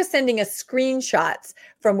 So she was sending us screenshots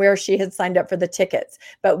from where she had signed up for the tickets,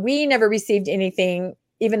 but we never received anything,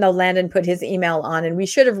 even though Landon put his email on and we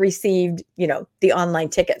should have received, the online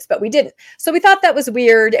tickets, but we didn't. So we thought that was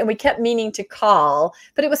weird and we kept meaning to call,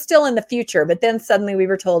 but it was still in the future. But then suddenly we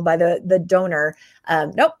were told by the donor,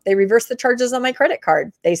 nope, they reversed the charges on my credit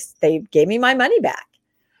card. They gave me my money back.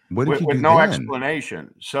 What did you do with no then?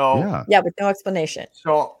 explanation. So yeah, with no explanation.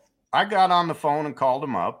 So I got on the phone and called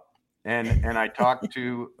him up and I talked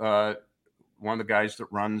to one of the guys that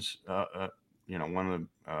runs one of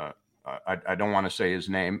the I don't want to say his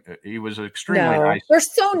name. He was extremely nice. They're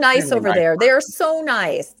so nice over there. They are so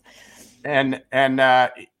nice. And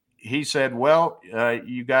he said, well,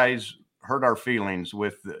 you guys hurt our feelings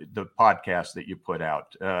with the podcast that you put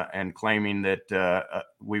out and claiming that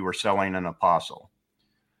we were selling an apostle.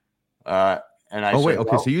 And I said,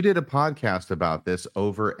 okay. So you did a podcast about this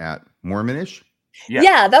over at Mormonish?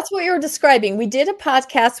 Yeah, that's what you were describing. We did a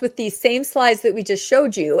podcast with these same slides that we just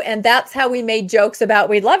showed you. And that's how we made jokes about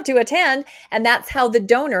we'd love to attend. And that's how the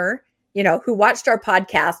donor, who watched our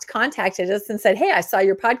podcast contacted us and said, hey, I saw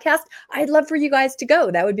your podcast. I'd love for you guys to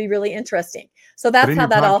go. That would be really interesting. So that's how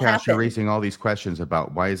that all happened. You're raising all these questions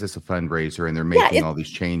about why is this a fundraiser and they're making all these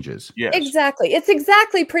changes. Yes. Exactly. It's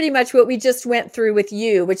exactly pretty much what we just went through with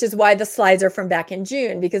you, which is why the slides are from back in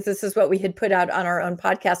June, because this is what we had put out on our own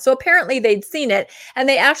podcast. So apparently they'd seen it and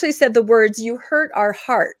they actually said the words, you hurt our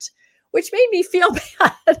heart, which made me feel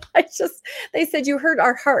bad. They said you hurt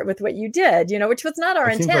our heart with what you did, which was not our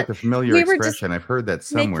intent. Seems like a familiar expression. I've heard that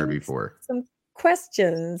somewhere before. Some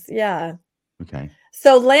questions. Yeah. Okay.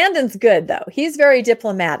 So Landon's good though. He's very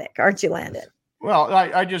diplomatic, aren't you, Landon? Well,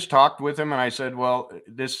 I just talked with him and I said, well,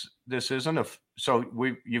 this isn't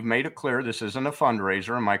you've made it clear this isn't a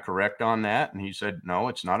fundraiser. Am I correct on that? And he said, no,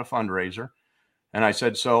 it's not a fundraiser. And I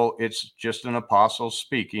said, so it's just an apostle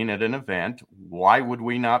speaking at an event. Why would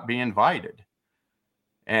we not be invited?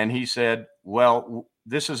 And he said, well,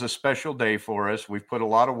 this is a special day for us. We've put a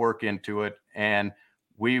lot of work into it and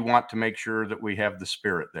we want to make sure that we have the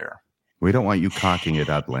spirit there. We don't want you cocking it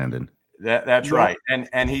up, Landon. That's right.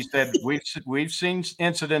 And he said, we've seen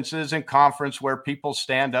incidences in conference where people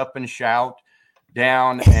stand up and shout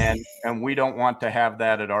down, and we don't want to have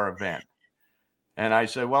that at our event. And I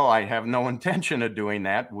said, well, I have no intention of doing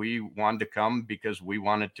that. We wanted to come because we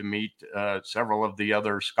wanted to meet several of the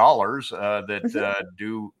other scholars that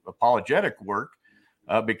do apologetic work,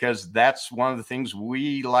 because that's one of the things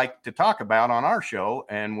we like to talk about on our show.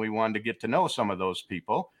 And we wanted to get to know some of those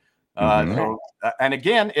people. So, and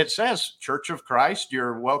again, it says Church of Christ,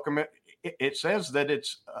 you're welcome. It says that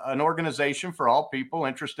it's an organization for all people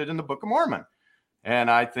interested in the Book of Mormon.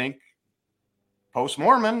 And I think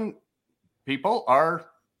post-Mormon people are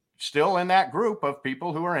still in that group of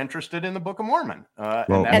people who are interested in the Book of Mormon.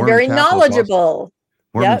 And very knowledgeable.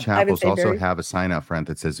 Mormon chapels also have a sign out front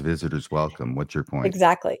that says visitors welcome. What's your point?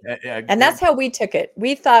 Exactly. And that's how we took it.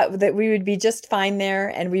 We thought that we would be just fine there,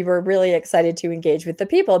 and we were really excited to engage with the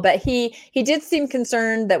people. But he did seem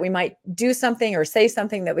concerned that we might do something or say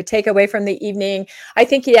something that would take away from the evening. I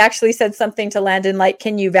think he actually said something to Landon like,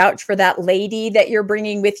 can you vouch for that lady that you're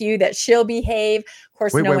bringing with you, that she'll behave? Of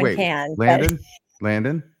course, no one can.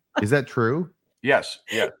 Landon, is that true? Yes.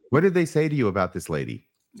 Yeah. What did they say to you about this lady?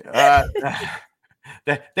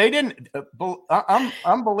 They didn't,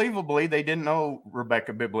 unbelievably, they didn't know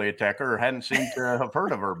Rebecca Biblioteca or hadn't seemed to have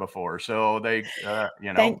heard of her before. So they,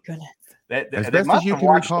 thank goodness. As best as you can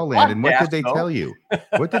recall, Landon, what did they tell you?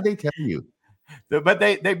 What did they tell you? But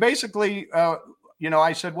they basically,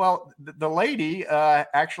 I said, well, the lady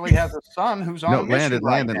actually has a son who's on a mission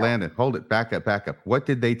right now. Landon, hold it, back up. What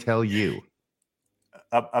did they tell you?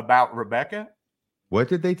 About Rebecca? What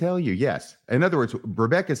did they tell you? Yes. In other words,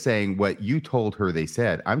 Rebecca's saying what you told her they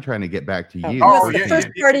said. I'm trying to get back to you. Oh, the first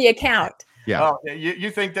party account. Yeah. Oh, you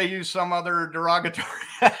think they use some other derogatory?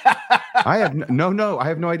 I have no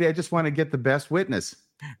idea. I just want to get the best witness.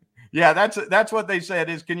 Yeah, that's what they said.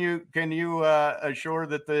 Is can you assure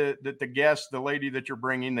that the guest, the lady that you're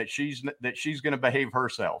bringing, that she's going to behave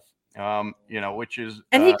herself? Which is,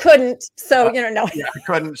 and he couldn't, so no, yeah, he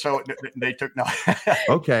couldn't, so they took no.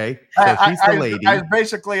 Okay, so she's the lady.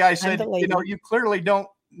 I said, you clearly don't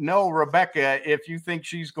know Rebecca if you think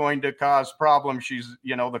she's going to cause problems. She's,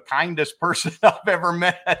 the kindest person I've ever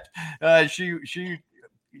met.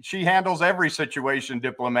 She handles every situation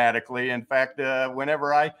diplomatically. In fact,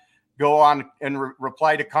 whenever I go on and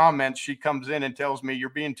reply to comments, she comes in and tells me, you're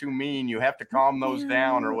being too mean. You have to calm those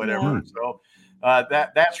down or whatever. Yeah. So.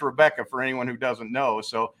 That's Rebecca for anyone who doesn't know.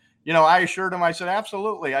 So, I assured him, I said,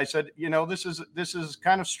 absolutely. I said, this is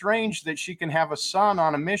kind of strange that she can have a son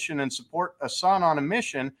on a mission and support a son on a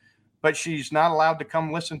mission, but she's not allowed to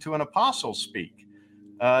come listen to an apostle speak.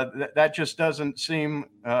 That just doesn't seem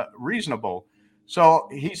reasonable. So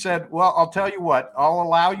he said, well, I'll tell you what, I'll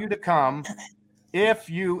allow you to come if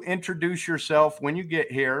you introduce yourself when you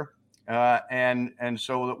get here. And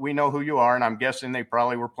so that we know who you are, and I'm guessing they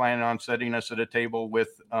probably were planning on setting us at a table with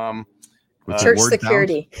church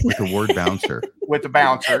security, with the ward bouncer, with the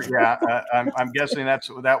bouncer. Yeah, I'm guessing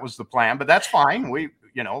that was the plan, but that's fine. We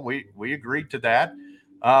agreed to that,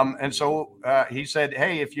 and so he said,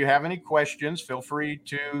 hey, if you have any questions, feel free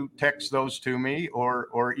to text those to me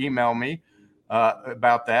or email me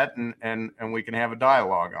about that, and we can have a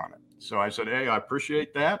dialogue on it. So I said, hey, I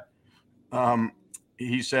appreciate that.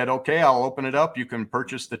 He said, okay, I'll open it up. You can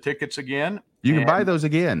purchase the tickets again. You can buy those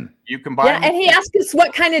again. You can buy them. And he asked us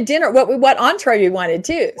what kind of dinner, what entree we wanted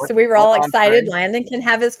too. So we were all excited. Landon can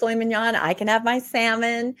have his filet mignon. I can have my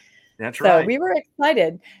salmon. That's right. So we were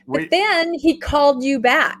excited. But then he called you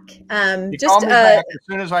back. He called me back as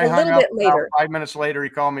soon as I hung up. Later. 5 minutes later, he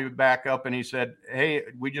called me back up and he said, hey,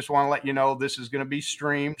 we just want to let you know this is going to be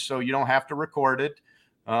streamed, so you don't have to record it.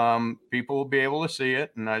 People will be able to see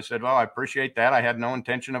it. And I said, well, I appreciate that. I had no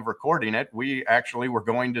intention of recording it. We actually were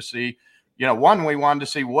going to see, we wanted to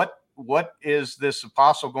see what is this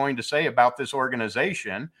apostle going to say about this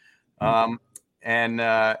organization. And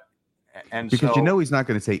because he's not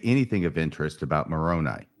going to say anything of interest about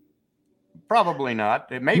Moroni. Probably not.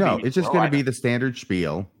 It may be. It's just going to be the standard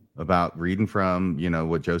spiel about reading from,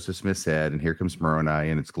 what Joseph Smith said, and here comes Moroni,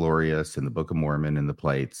 and it's glorious, and the Book of Mormon, and the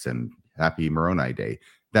plates, and happy Moroni Day.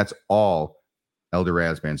 That's all Elder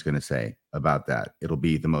Razban's going to say about that. It'll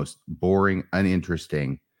be the most boring,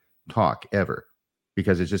 uninteresting talk ever,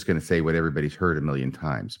 because it's just going to say what everybody's heard a million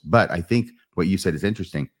times. But I think what you said is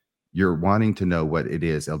interesting. You're wanting to know what it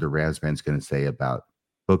is Elder Razban's going to say about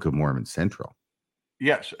Book of Mormon Central.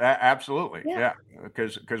 Yes, absolutely. Yeah.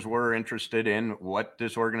 Because we're interested in what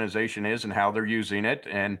this organization is and how they're using it.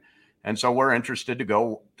 And so we're interested to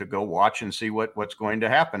go watch and see what's going to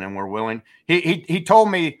happen. And we're willing. He told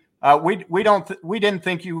me we didn't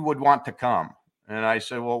think you would want to come. And I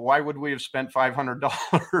said, well, why would we have spent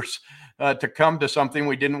 $500 to come to something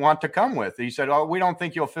we didn't want to come with? He said, oh, we don't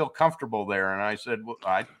think you'll feel comfortable there. And I said, well,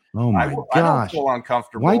 oh my I gosh, don't feel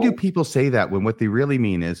uncomfortable. Why do people say that when what they really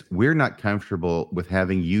mean is we're not comfortable with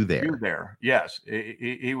having you there? You there. Yes.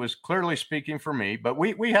 He was clearly speaking for me, but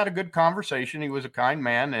we had a good conversation. He was a kind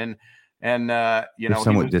man and you know,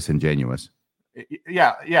 somewhat disingenuous.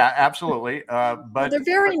 Yeah, absolutely. But they're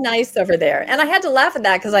very nice over there. And I had to laugh at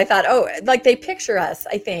that because I thought, oh, like they picture us,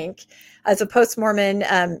 I think, as a post-Mormon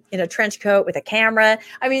in a trench coat with a camera.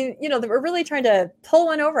 I mean, you know, we're really trying to pull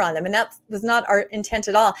one over on them. And that was not our intent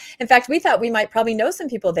at all. In fact, we thought we might probably know some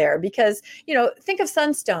people there because, you know, think of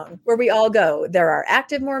Sunstone, where we all go. There are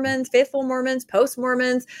active Mormons, faithful Mormons,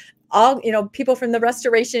 post-Mormons, all, you know, people from the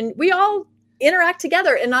Restoration. We all interact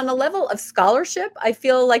together. And on a level of scholarship, I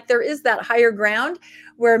feel like there is that higher ground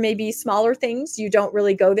where maybe smaller things, you don't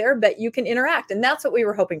really go there, but you can interact. And that's what we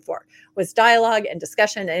were hoping for, was dialogue and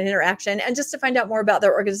discussion and interaction, and just to find out more about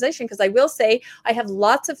their organization. Because I will say, I have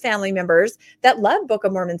lots of family members that love Book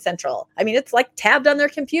of Mormon Central. I mean, it's like tabbed on their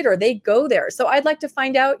computer. They go there. So I'd like to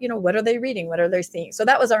find out, you know, what are they reading? What are they seeing? So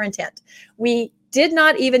that was our intent. We did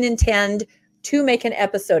not even intend to make an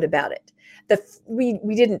episode about it. We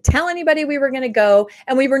didn't tell anybody we were going to go,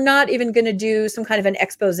 and we were not even going to do some kind of an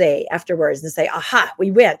expose afterwards and say, aha,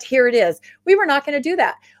 we went, here it is. We were not going to do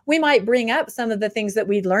that. We might bring up some of the things that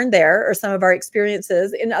we'd learned there or some of our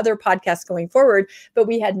experiences in other podcasts going forward, but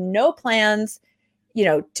we had no plans, you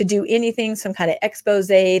know, to do anything, some kind of expose,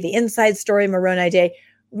 the inside story, Moroni Day.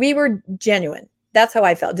 We were genuine. That's how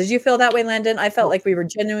I felt. Did you feel that way, Landon? I felt like we were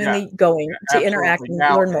genuinely going to interact and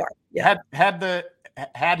learn more. Yeah.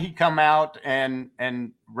 Had he come out and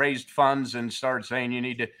raised funds and started saying you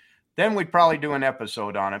need to, then we'd probably do an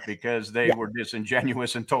episode on it because they were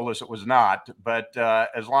disingenuous and told us it was not. But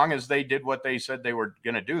as long as they did what they said they were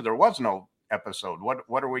going to do, there was no episode.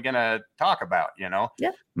 What are we going to talk about? You know?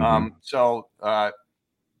 Yeah. So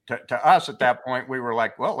to us at that point, we were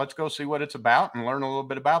like, well, let's go see what it's about and learn a little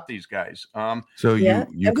bit about these guys. So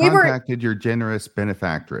you contacted your generous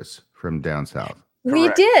benefactress from down south. We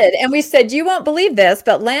did. And we said, you won't believe this,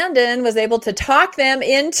 but Landon was able to talk them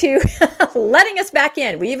into letting us back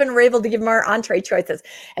in. We even were able to give them our entree choices.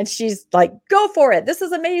 And she's like, go for it. This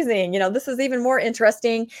is amazing. You know, this is even more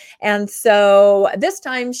interesting. And so this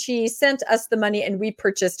time she sent us the money and we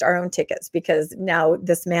purchased our own tickets because now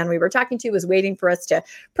this man we were talking to was waiting for us to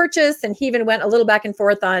purchase. And he even went a little back and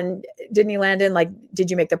forth on, didn't he, Landon? Like,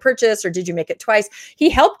 did you make the purchase or did you make it twice?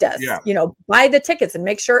 He helped us, you know, buy the tickets and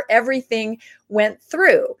make sure everything went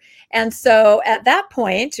through. And so at that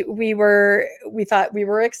point, we thought we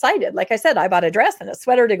were excited. Like I said, I bought a dress and a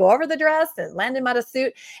sweater to go over the dress, and Landon bought a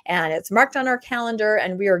suit, and it's marked on our calendar,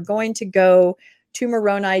 and we are going to go to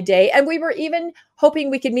Moroni Day. And we were even hoping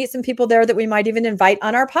we could meet some people there that we might even invite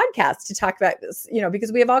on our podcast to talk about this, you know,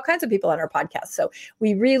 because we have all kinds of people on our podcast. So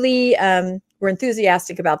we really were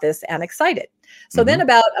enthusiastic about this and excited. So then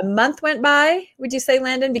about a month went by, would you say,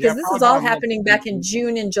 Landon? Because this is all happening back in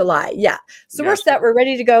June and July. Yeah. So we're set. We're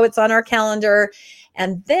ready to go. It's on our calendar.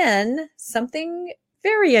 And then something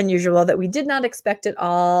very unusual that we did not expect at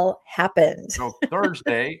all happened. So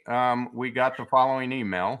Thursday, we got the following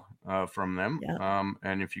email from them.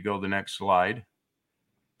 And if you go to the next slide.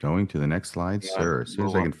 Going to the next slide, sir. As soon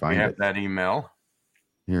as I can find it. That email.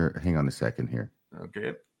 Here, hang on a second here.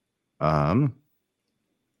 Okay.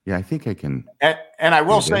 Yeah, I think I can. And I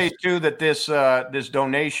will say too that this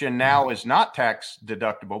donation now is not tax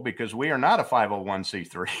deductible because we are not a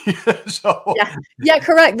 501c3. So yeah,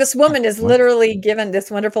 correct. This woman is literally given, this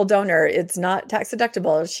wonderful donor, it's not tax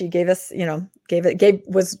deductible. She gave us, you know,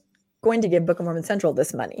 was going to give Book of Mormon Central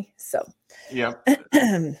this money. So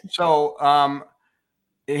so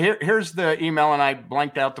here's the email, and I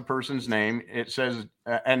blanked out the person's name. It says,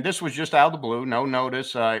 and this was just out of the blue, no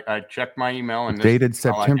notice. I checked my email, and dated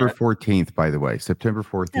September 14th, by the way, September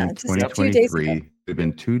 14th, 2023. It had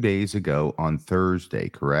been 2 days ago on Thursday,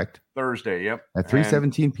 correct? Thursday, yep. At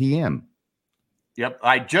 3:17 p.m. Yep,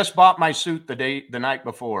 I just bought my suit the night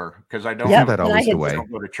before because I don't. Isn't that always the way? Don't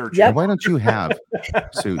go to church. Well, why don't you have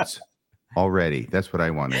suits already? That's what I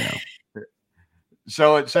want to know.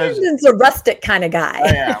 So it says Landon's a rustic kind of guy.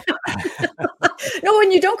 Yeah. No,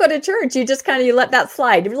 when you don't go to church, you just kind of let that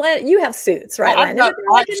slide. You have suits, right, Landon?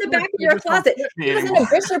 Like in the back of your closet. He was in a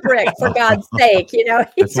bishopric, for God's sake. You know,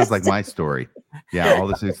 that sounds like my story. Yeah, all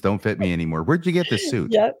the suits don't fit me anymore. Where'd you get the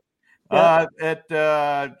suit? At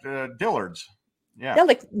Dillard's. Yeah,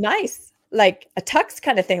 like nice. Like a tux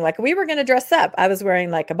kind of thing. Like we were going to dress up. I was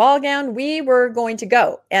wearing like a ball gown. We were going to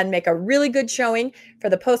go and make a really good showing for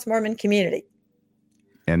the post-Mormon community.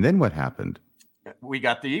 And then what happened? We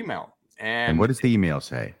got the email, And what does the email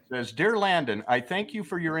say? It says, Dear Landon, I thank you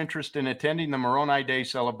for your interest in attending the Moroni Day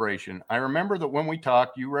celebration. I remember that when we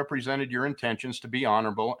talked, you represented your intentions to be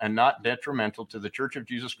honorable and not detrimental to the Church of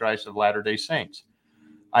Jesus Christ of Latter-day Saints.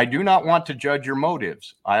 I do not want to judge your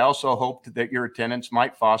motives. I also hoped that your attendance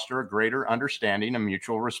might foster a greater understanding and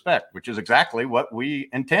mutual respect, which is exactly what we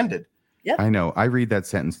intended. Yep. I know. I read that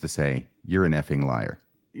sentence to say, you're an effing liar.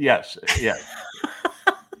 Yes.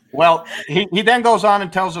 Well, he then goes on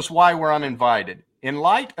and tells us why we're uninvited. In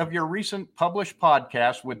light of your recent published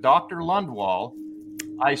podcast with Dr. Lundwall,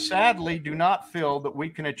 I sadly do not feel that we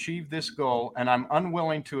can achieve this goal, and I'm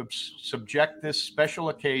unwilling to subject this special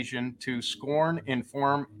occasion to scorn in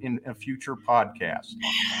form in a future podcast.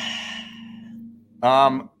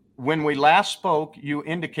 When we last spoke, you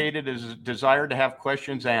indicated a desire to have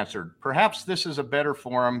questions answered. Perhaps this is a better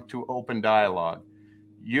forum to open dialogue.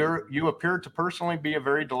 You appear to personally be a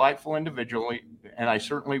very delightful individual, and I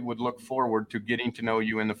certainly would look forward to getting to know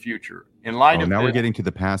you in the future. In light of now this, we're getting to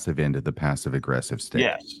the passive end of the passive-aggressive state.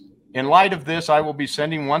 Yes. In light of this, I will be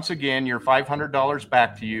sending once again your $500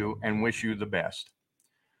 back to you and wish you the best.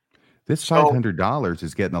 This $500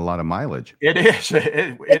 is getting a lot of mileage. It is.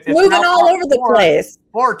 It's moving all over the place.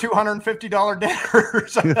 Or $250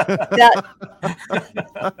 dinners.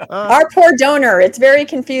 Our poor donor, it's very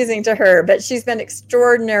confusing to her, but she's been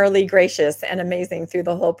extraordinarily gracious and amazing through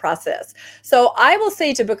the whole process. So I will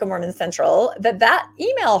say to Book of Mormon Central that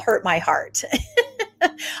email hurt my heart.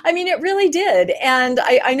 I mean, it really did. And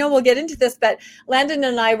I know we'll get into this, but Landon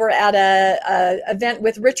and I were at a event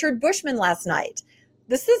with Richard Bushman last night.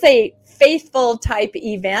 This is a faithful type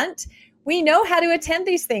event. We know how to attend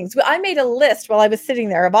these things. I made a list while I was sitting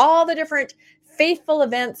there of all the different faithful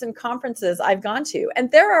events and conferences I've gone to.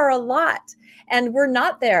 And there are a lot. And we're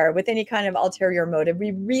not there with any kind of ulterior motive.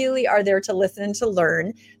 We really are there to listen and to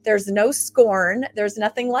learn. There's no scorn. There's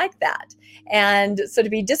nothing like that. And so to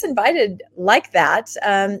be disinvited like that,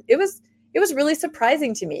 it was really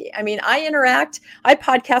surprising to me. I mean, I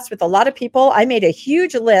podcast with a lot of people. I made a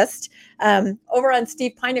huge list over on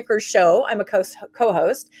Steve Peineker's show. I'm a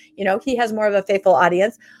co-host. You know, he has more of a faithful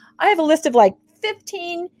audience. I have a list of like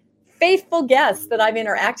 15 faithful guests that I've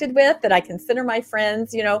interacted with that I consider my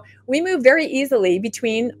friends. You know, we move very easily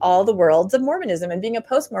between all the worlds of Mormonism, and being a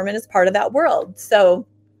post-Mormon is part of that world. So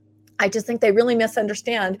I just think they really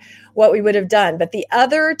misunderstand what we would have done. But the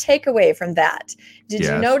other takeaway from that, did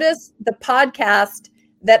you notice the podcast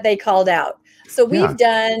that they called out? So we've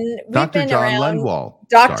been around Dr.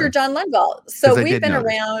 John Lundwall. So we've been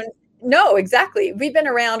around. No, exactly. We've been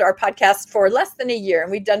around our podcast for less than a year, and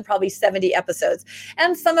we've done probably 70 episodes.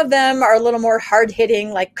 And some of them are a little more hard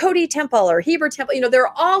hitting, like Cody Temple or Heber Temple. You know, there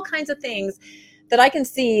are all kinds of things that I can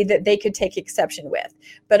see that they could take exception with.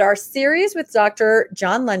 But our series with Dr.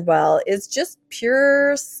 John Lundwall is just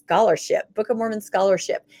pure scholarship, Book of Mormon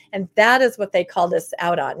scholarship. And that is what they called us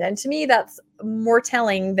out on. And to me, that's more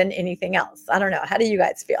telling than anything else. I don't know. How do you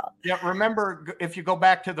guys feel? Yeah, remember, if you go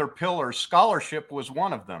back to their pillars, scholarship was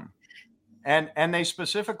one of them. And they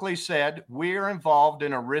specifically said, we're involved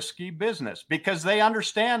in a risky business, because they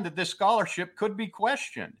understand that this scholarship could be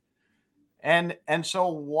questioned. And so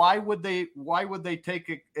why would they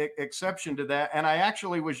take exception to that? And I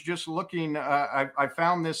actually was just looking, I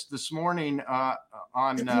found this morning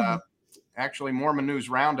on actually Mormon News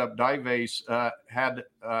Roundup. Dives had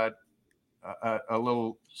a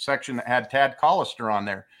little section that had Tad Collister on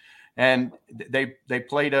there, and they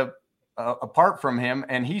played a part from him,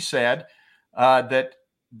 and he said that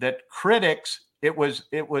critics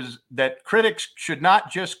should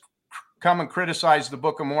not just come and criticize the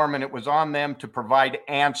Book of Mormon. It was on them to provide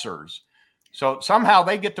answers. So somehow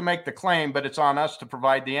they get to make the claim, but it's on us to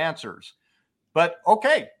provide the answers. But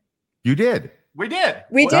okay. You did. We did.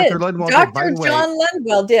 We did. Dr. John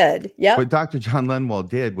Lundwall did. Yeah. What Dr. John Lundwall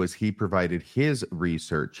did was he provided his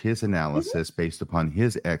research, his analysis based upon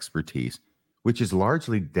his expertise, which is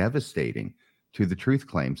largely devastating to the truth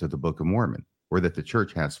claims of the Book of Mormon, or that the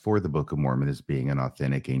church has for the Book of Mormon as being an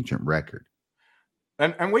authentic ancient record.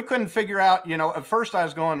 And we couldn't figure out, you know, at first I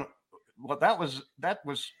was going, well, that was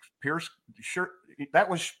pure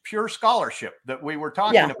scholarship that we were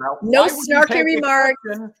talking about. No snarky remarks.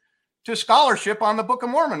 To scholarship on the Book of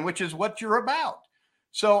Mormon, which is what you're about.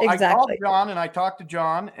 So I called John and I talked to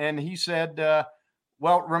John, and he said,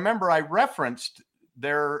 well, remember, I referenced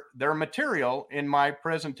their material in my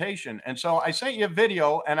presentation. And so I sent you a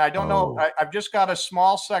video, and I don't know, I've just got a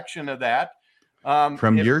small section of that.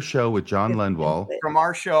 From your show with John Lundwall. From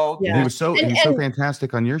our show. Yeah. He was so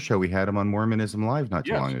fantastic on your show. We had him on Mormonism Live not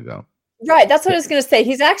too long ago. Right. That's what I was going to say.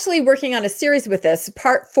 He's actually working on a series with this.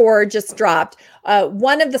 Part 4 just dropped.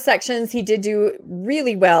 One of the sections he did do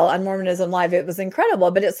really well on Mormonism Live. It was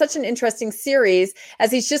incredible, but it's such an interesting series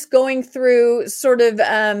as he's just going through sort of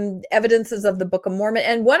evidences of the Book of Mormon.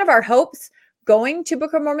 And one of our hopes going to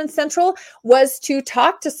Book of Mormon Central was to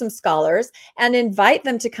talk to some scholars and invite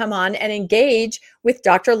them to come on and engage with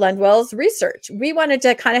Dr. Lundwell's research. We wanted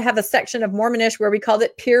to kind of have a section of Mormonish where we called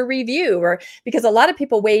it peer review, or because a lot of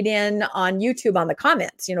people weighed in on YouTube on the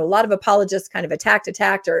comments. You know, a lot of apologists kind of attacked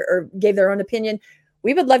or gave their own opinion.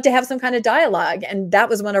 We would love to have some kind of dialogue. And that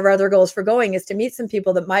was one of our other goals for going, is to meet some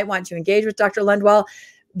people that might want to engage with Dr. Lundwell.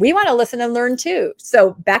 We want to listen and learn too.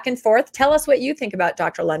 So back and forth, tell us what you think about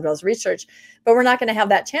Dr. Lundwell's research, but we're not going to have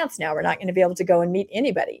that chance now. We're not going to be able to go and meet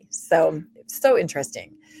anybody. So it's so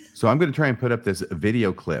interesting. So I'm going to try and put up this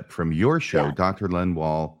video clip from your show, Dr.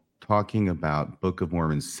 Lundwell, talking about Book of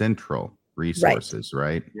Mormon Central resources,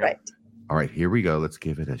 right? Right. All right, here we go. Let's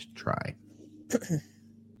give it a try.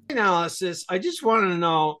 Analysis. I just want to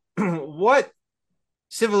know what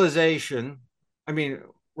civilization, I mean,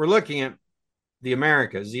 we're looking at the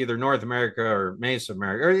Americas, either North America or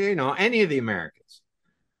Mesoamerica, or, you know, any of the Americas.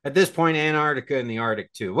 At this point, Antarctica and the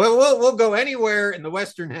Arctic too. Well, we'll go anywhere in the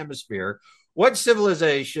Western Hemisphere. What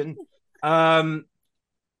civilization would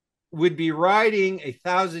be writing a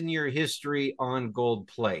 1,000-year history on gold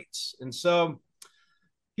plates? And so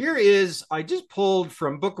here is, I just pulled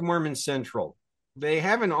from Book of Mormon Central. They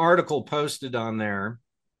have an article posted on there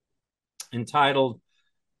entitled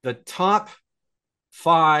 "The Top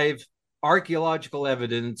 5 Archaeological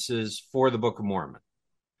Evidences for the Book of Mormon."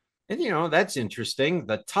 And, you know, that's interesting.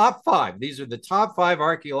 The top 5. These are the top 5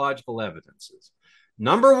 archaeological evidences.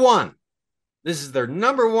 Number 1, this is their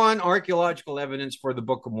number 1 archaeological evidence for the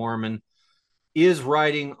Book of Mormon, is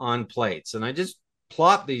writing on plates. And I just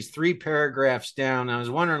plopped these 3 paragraphs down. I was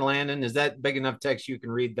wondering, Landon, is that big enough text you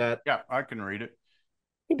can read that? Yeah, I can read it.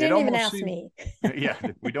 He didn't even ask me. Yeah,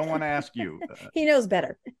 we don't want to ask you. He knows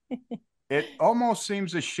better. It almost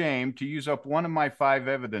seems a shame to use up one of my 5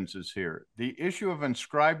 evidences here. The issue of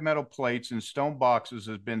inscribed metal plates in stone boxes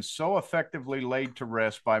has been so effectively laid to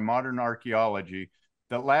rest by modern archaeology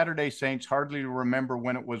that Latter-day Saints hardly remember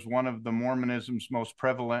when it was one of the Mormonism's most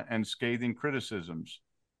prevalent and scathing criticisms.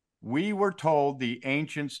 We were told the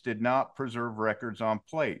ancients did not preserve records on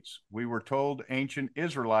plates. We were told ancient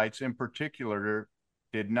Israelites in particular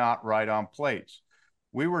did not write on plates.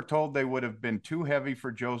 We were told they would have been too heavy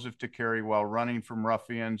for Joseph to carry while running from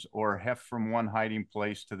ruffians or heft from one hiding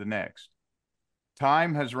place to the next.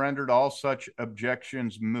 Time has rendered all such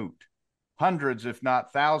objections moot. Hundreds, if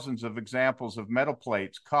not thousands, of examples of metal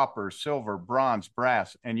plates, copper, silver, bronze,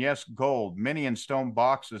 brass, and yes, gold, many in stone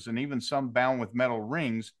boxes, and even some bound with metal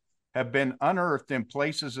rings, have been unearthed in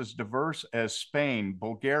places as diverse as Spain,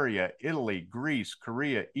 Bulgaria, Italy, Greece,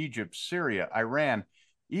 Korea, Egypt, Syria, Iran,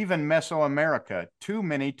 even Mesoamerica, too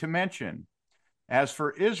many to mention. As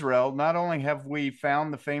for Israel, not only have we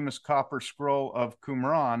found the famous copper scroll of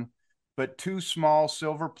Qumran, but 2 small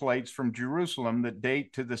silver plates from Jerusalem that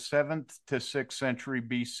date to the 7th to 6th century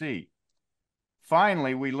BC.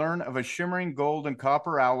 Finally, we learn of a shimmering gold and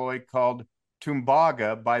copper alloy called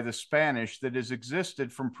tumbaga by the Spanish that has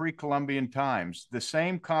existed from pre-Columbian times, the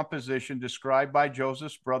same composition described by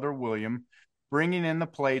Joseph's brother William, bringing in the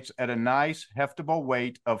plates at a nice, heftable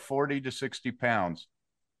weight of 40 to 60 pounds.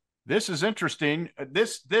 This is interesting.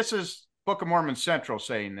 This is Book of Mormon Central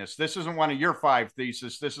saying this. This isn't one of your 5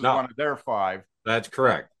 theses. This is one of their 5. That's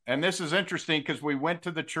correct. And this is interesting because we went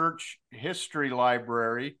to the church history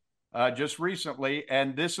library just recently,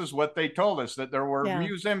 and this is what they told us, that there were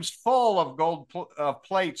museums full of gold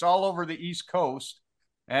plates all over the East Coast,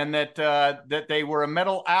 and that they were a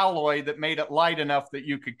metal alloy that made it light enough that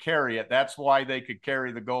you could carry it. That's why they could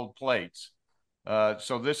carry the gold plates.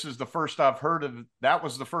 So this is the first I've heard of. That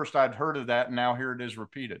was the first I'd heard of that, and now here it is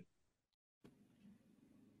repeated.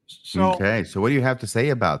 So, okay, so what do you have to say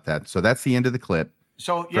about that? So that's the end of the clip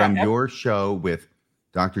from your show with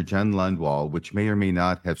Dr. Jen Lundwall, which may or may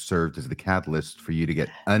not have served as the catalyst for you to get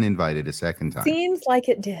uninvited a second time. Seems like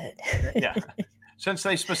it did. Yeah. Since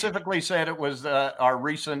they specifically said it was our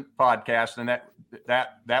recent podcast, and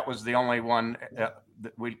that was the only one.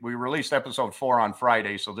 We released episode 4 on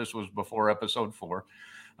Friday, so this was before episode 4.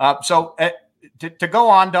 So to go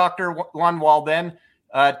on, Dr. Lundwall then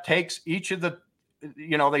takes each of the,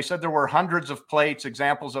 you know, they said there were hundreds of plates,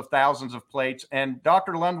 examples of thousands of plates, and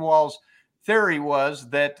Dr. Lundwall's theory was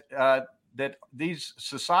that that these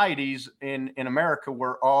societies in America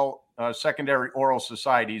were all secondary oral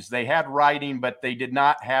societies. They had writing, but they did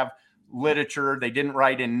not have literature. They didn't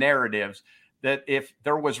write in narratives. That if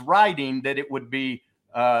there was writing, that it would be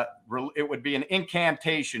it would be an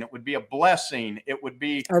incantation. It would be a blessing. It would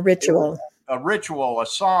be a ritual. A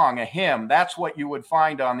song, a hymn. That's what you would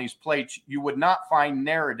find on these plates. You would not find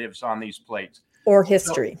narratives on these plates. Or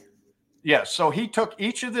history. So he took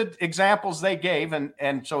each of the examples they gave,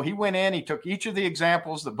 and so he went in, he took each of the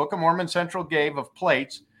examples the Book of Mormon Central gave of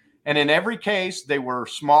plates, and in every case, they were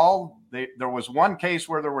small. There was one case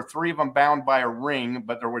where there were 3 of them bound by a ring,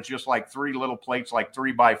 but there was just like 3 little plates, like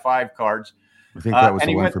 3x5 cards. I think that was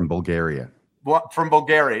the one from Bulgaria. From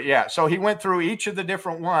Bulgaria, yeah. So he went through each of the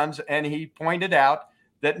different ones, and he pointed out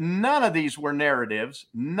that none of these were narratives.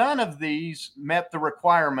 None of these met the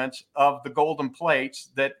requirements of the golden plates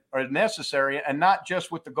that are necessary, and not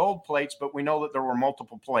just with the gold plates, but we know that there were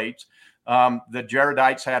multiple plates. The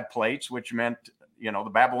Jaredites had plates, which meant,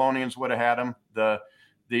 the Babylonians would have had them.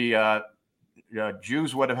 The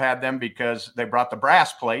Jews would have had them because they brought the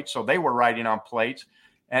brass plates, so they were writing on plates.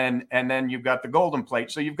 And then you've got the golden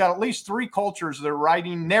plate. So you've got at least 3 cultures that are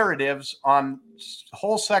writing narratives on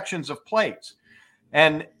whole sections of plates.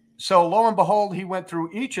 And so lo and behold, he went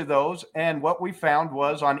through each of those. And what we found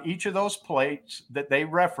was on each of those plates that they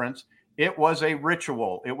referenced, it was a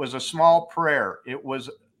ritual. It was a small prayer. It was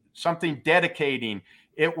something dedicating.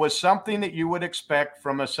 It was something that you would expect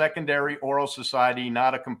from a secondary oral society,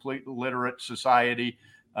 not a complete literate society.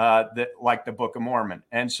 That like the Book of Mormon.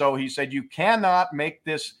 And so he said, you cannot make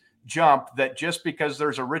this jump that just because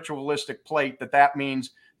there's a ritualistic plate, that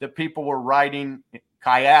means that people were writing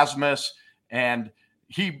chiasmus and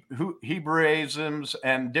Hebraisms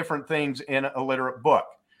and different things in a literate book.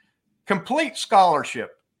 Complete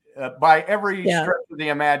scholarship by every stretch of the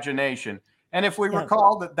imagination. And if we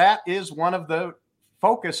recall that is one of the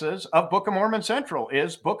focuses of Book of Mormon Central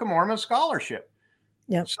is Book of Mormon scholarship.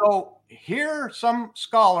 Yep. So here some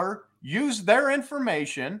scholar used their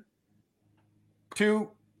information to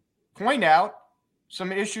point out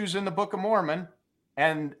some issues in the Book of Mormon,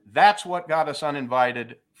 and that's what got us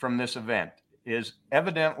uninvited from this event. Is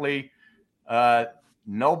evidently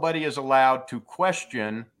nobody is allowed to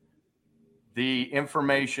question the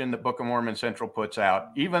information that Book of Mormon Central puts out.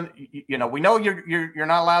 Even we know you're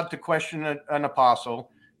not allowed to question an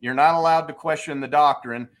apostle. You're not allowed to question the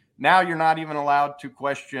doctrine. Now you're not even allowed to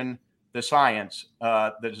question the science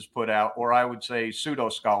that is put out, or I would say pseudo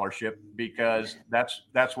scholarship, because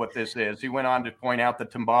that's what this is. He went on to point out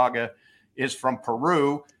that Timbaga is from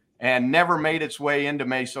Peru and never made its way into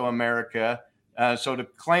Mesoamerica. So to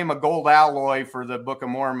claim a gold alloy for the Book of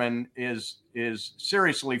Mormon is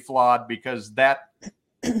seriously flawed, because that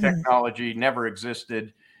technology never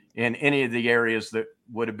existed in any of the areas that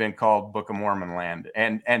would have been called Book of Mormon land.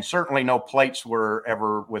 And certainly no plates were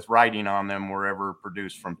ever with writing on them were ever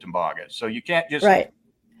produced from Timbaga. So you can't just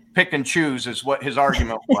pick and choose is what his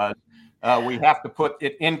argument was. We have to put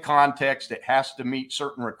it in context. It has to meet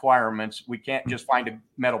certain requirements. We can't just find a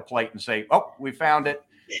metal plate and say, oh, we found it.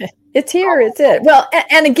 It's here. It's it. Well,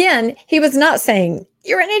 and again, he was not saying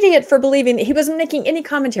you're an idiot for believing. He wasn't making any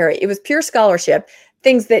commentary. It was pure scholarship,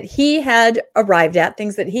 things that he had arrived at,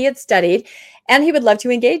 things that he had studied, and he would love to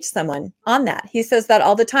engage someone on that. He says that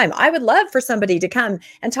all the time. I would love for somebody to come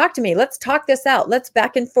and talk to me. Let's talk this out. Let's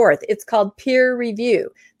back and forth. It's called peer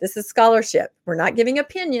review. This is scholarship. We're not giving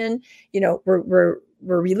opinion. We're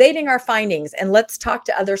relating our findings, and let's talk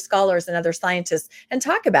to other scholars and other scientists and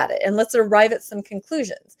talk about it, and let's arrive at some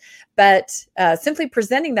conclusions. But simply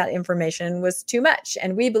presenting that information was too much.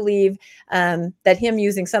 And we believe that him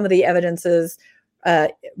using some of the evidences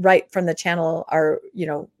right from the channel are,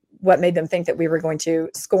 what made them think that we were going to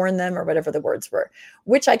scorn them or whatever the words were,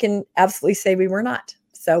 which I can absolutely say we were not.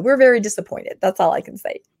 So we're very disappointed. That's all I can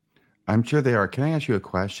say. I'm sure they are. Can I ask you a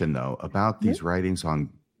question, though, about these writings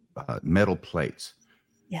on metal plates?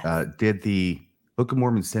 Yes. Did the Book of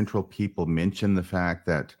Mormon Central people mention the fact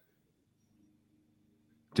that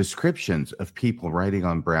descriptions of people writing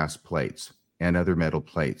on brass plates and other metal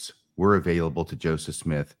plates were available to Joseph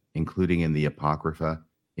Smith, including in the Apocrypha,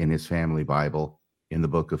 in his family Bible, in the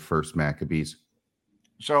book of First Maccabees?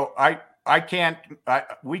 So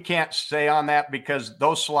we can't say on that, because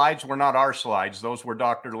those slides were not our slides. Those were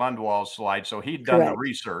Dr. Lundwall's slides. So he'd done the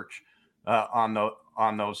research on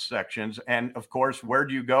those sections. And of course, where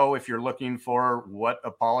do you go if you're looking for what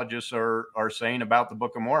apologists are saying about the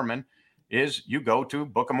Book of Mormon? Is you go to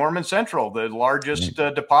Book of Mormon Central, the largest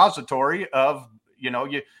depository of,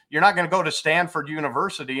 you're not going to go to Stanford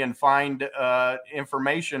University and find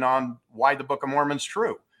information on why the Book of Mormon's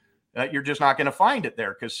true. You're just not going to find it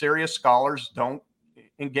there, because serious scholars don't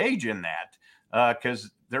engage in that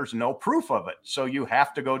because there's no proof of it. So you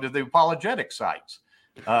have to go to the apologetic sites.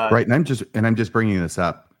 Right. And I'm just bringing this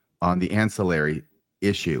up on the ancillary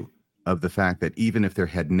issue of the fact that even if there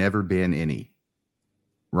had never been any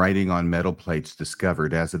writing on metal plates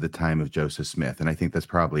discovered as of the time of Joseph Smith, and I think that's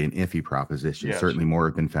probably an iffy proposition. Yes. Certainly more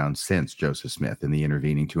have been found since Joseph Smith in the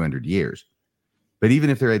intervening 200 years. But even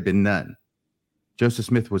if there had been none, Joseph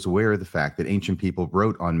Smith was aware of the fact that ancient people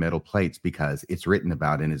wrote on metal plates because it's written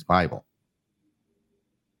about in his Bible.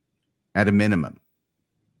 At a minimum.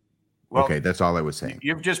 Well, okay, that's all I was saying.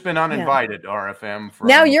 You've just been uninvited, RFM.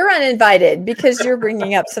 Now you're uninvited because you're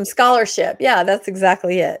bringing up some scholarship. Yeah, that's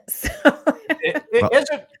exactly it.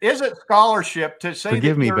 Is it scholarship to say?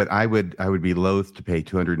 Forgive me, but I would be loath to pay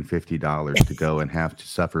 $250 to go and have to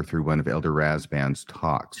suffer through one of Elder Razban's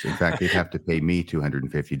talks. In fact, they'd have to pay me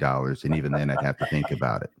 $250, and even then, I'd have to think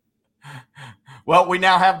about it. Well, we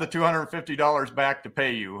now have the $250 back to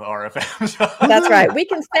pay you, RFM. That's right. We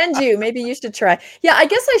can send you. Maybe you should try. Yeah, I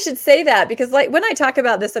guess I should say that because, like, when I talk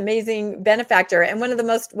about this amazing benefactor, and one of the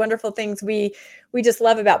most wonderful things we just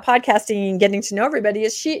love about podcasting and getting to know everybody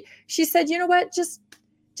is she said, you know what, just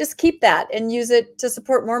keep that and use it to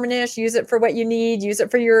support Mormonish, use it for what you need, use it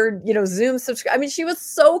for your, Zoom subscribe. I mean, she was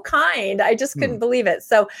so kind. I just couldn't believe it.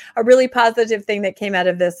 So a really positive thing that came out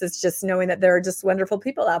of this is just knowing that there are just wonderful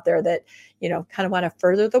people out there that, kind of want to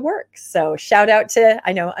further the work. So shout out to,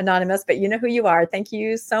 I know, Anonymous, but you know who you are. Thank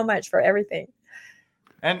you so much for everything.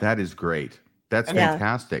 And that is great. That's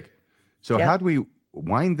fantastic. So how do we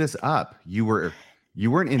wind this up? You weren't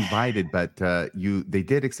invited, but they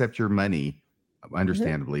did accept your money.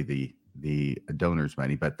 Understandably, the donors'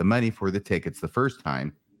 money, but the money for the tickets the first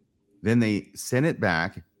time, then they sent it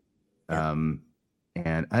back and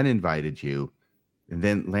uninvited you. And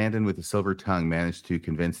then Landon with the silver tongue managed to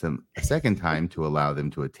convince them a second time to allow them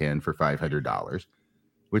to attend for $500,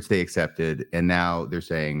 which they accepted. And now they're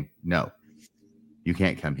saying, no, you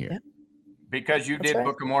can't come here. Because you did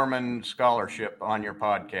Book of Mormon scholarship on your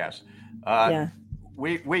podcast.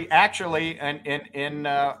 We actually, in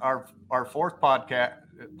our fourth podcast,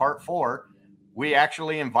 part 4, we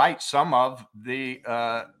actually invite some of the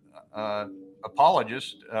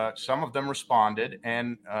apologists. Some of them responded,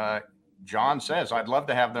 and John says, "I'd love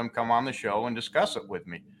to have them come on the show and discuss it with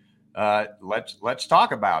me. Let's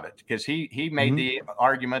talk about it," because he made the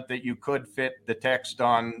argument that you could fit the text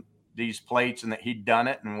on these plates and that he'd done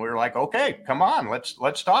it, and we're like, okay, come on,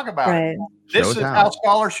 let's talk about it. This is how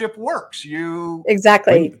scholarship works. Peer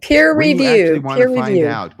review. You actually want to find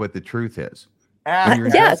out what the truth is. When you're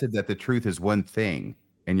invested that the truth is one thing,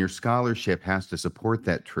 and your scholarship has to support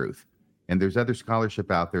that truth, and there's other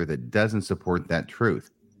scholarship out there that doesn't support that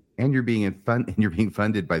truth, and you're being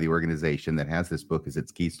funded by the organization that has this book as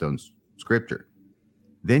its keystone scripture,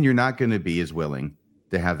 then you're not going to be as willing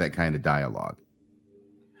to have that kind of dialogue.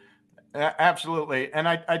 Absolutely. And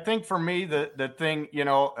I think for me, the thing,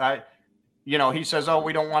 he says, oh,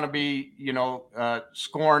 we don't want to be,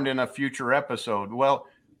 scorned in a future episode. Well,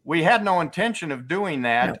 we had no intention of doing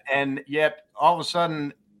that. No. And yet all of a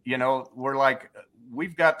sudden, we're like,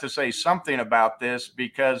 we've got to say something about this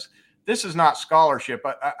because this is not scholarship.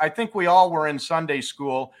 I think we all were in Sunday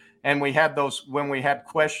school and we had when we had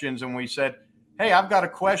questions and we said, hey, I've got a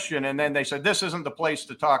question. And then they said, this isn't the place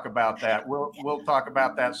to talk about that. We'll talk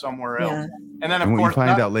about that somewhere else. Yeah. And then, of course, what you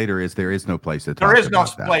find out later is there is no place to talk about that. There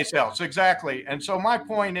is no place else. Exactly. And so my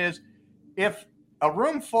point is, if a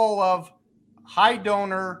room full of high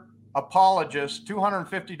donor apologists,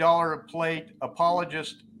 $250 a plate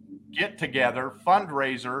apologist get together,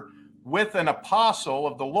 fundraiser with an apostle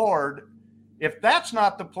of the Lord, if that's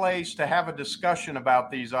not the place to have a discussion about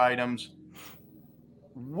these items,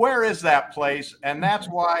 where is that place? And that's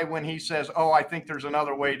why when he says, oh, I think there's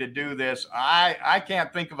another way to do this, I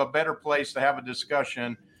can't think of a better place to have a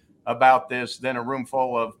discussion about this than a room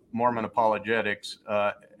full of Mormon apologetics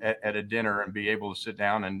at a dinner and be able to sit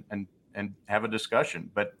down and have a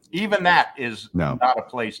discussion. But even that is not a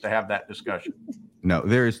place to have that discussion. No,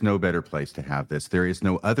 there is no better place to have this. There is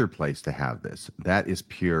no other place to have this. That is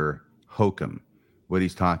pure hokum, what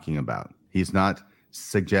he's talking about. He's not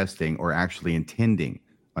suggesting or actually intending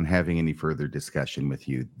on having any further discussion with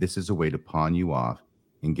you. This is a way to pawn you off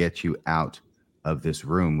and get you out of this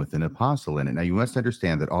room with an apostle in it. Now, you must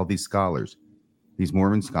understand that all these scholars, these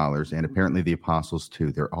Mormon scholars, and apparently the apostles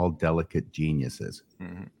too, they're all delicate geniuses.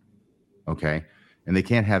 Mm-hmm. Okay? And they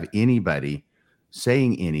can't have anybody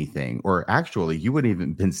saying anything, or actually, you wouldn't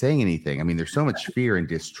even been saying anything. I mean, there's so much fear and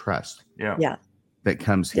distrust that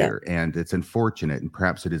comes here, and it's unfortunate, and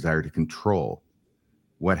perhaps a desire to control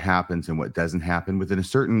what happens and what doesn't happen within a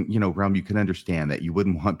certain, realm. You can understand that you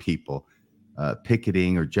wouldn't want people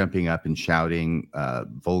picketing or jumping up and shouting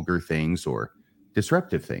vulgar things or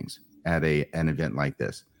disruptive things at an event like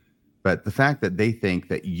this. But the fact that they think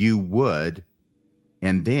that you would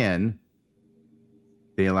And then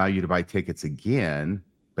they allow you to buy tickets again,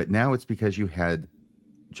 but now it's because you had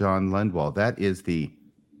John Lundwall. That is the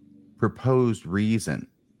proposed reason.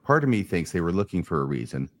 Part of me thinks they were looking for a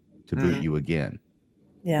reason to boot you again.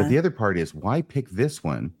 Yeah. But the other part is, why pick this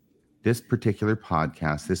one, this particular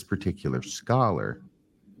podcast, this particular scholar?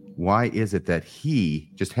 Why is it that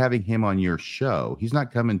just having him on your show, he's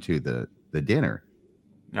not coming to the dinner.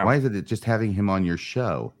 No. Why is it that just having him on your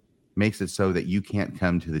show makes it so that you can't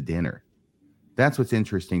come to the dinner? That's what's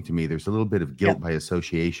interesting to me. There's a little bit of guilt by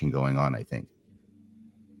association going on, I think.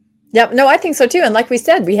 Yep. No, I think so too. And like we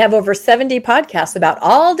said, we have over 70 podcasts about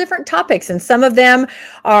all different topics. And some of them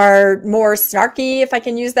are more snarky, if I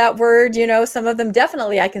can use that word. Some of them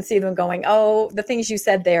definitely I can see them going, oh, the things you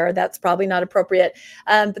said there, that's probably not appropriate.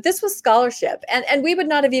 But this was scholarship. And we would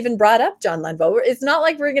not have even brought up John Lundwall. It's not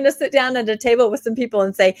like we're going to sit down at a table with some people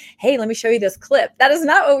and say, hey, let me show you this clip. That is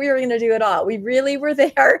not what we were going to do at all. We really were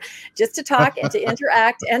there just to talk and to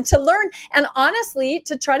interact and to learn. And honestly,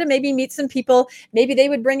 to try to maybe meet some people, maybe they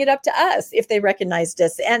would bring it up to us if they recognized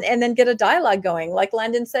us and then get a dialogue going. Like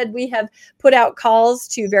Landon said, we have put out calls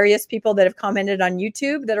to various people that have commented on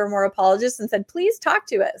YouTube that are more apologists and said, please talk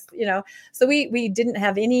to us, so we didn't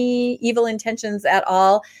have any evil intentions at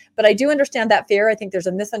all, but I do understand that fear. I think there's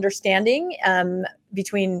a misunderstanding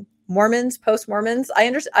between Mormons, post-Mormons.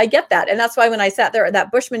 I get that. And that's why when I sat there at that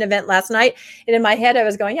Bushman event last night, and in my head, I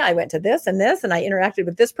was going, I went to this and this, and I interacted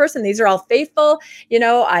with this person. These are all faithful.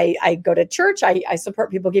 I go to church. I support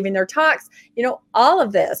people giving their talks, all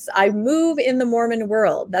of this. I move in the Mormon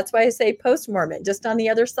world. That's why I say post-Mormon, just on the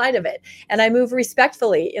other side of it. And I move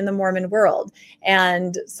respectfully in the Mormon world.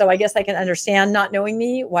 And so I guess I can understand, not knowing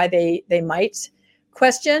me, why they might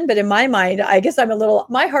question, but in my mind, I guess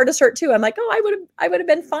my heart is hurt too. I'm like, I would have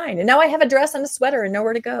been fine. And now I have a dress and a sweater and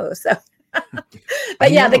nowhere to go. So,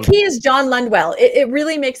 but yeah, the key is John Lundwall. It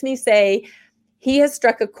really makes me say he has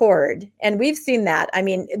struck a chord, and we've seen that. I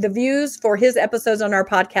mean, the views for his episodes on our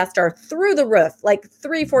podcast are through the roof, like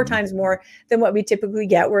 3-4 times more than what we typically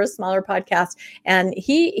get. We're a smaller podcast, and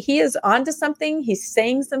he is onto something. He's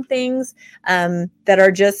saying some things that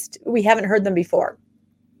are just, we haven't heard them before.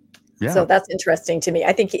 Yeah. So that's interesting to me.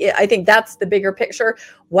 I think that's the bigger picture.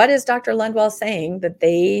 What is Dr. Lundwall saying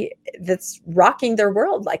that's rocking their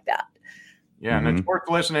world like that? Yeah, and it's worth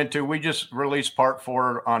listening to. We just released part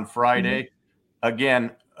 4 on Friday. Again,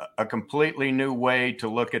 a completely new way to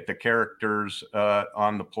look at the characters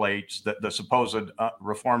on the plates, the supposed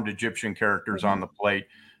Reformed Egyptian characters on the plate.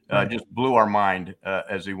 Just blew our mind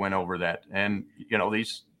as he went over that. And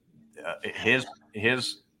these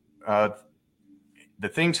the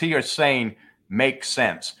things he is saying make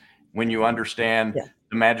sense when you understand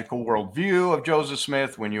the magical worldview of Joseph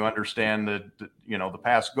Smith, when you understand the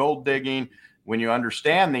past gold digging, when you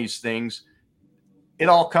understand these things, it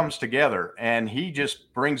all comes together, and he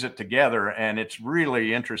just brings it together. And it's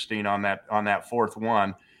really interesting on that fourth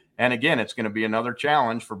one. And again, it's going to be another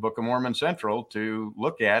challenge for Book of Mormon Central to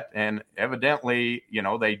look at. And evidently,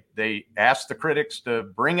 they asked the critics to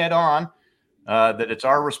bring it on. That it's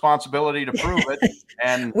our responsibility to prove it,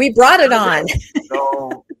 and we brought it on.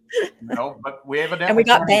 So, but we evidently and we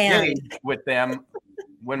got banned with them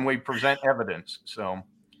when we present evidence. So,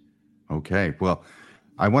 okay, well,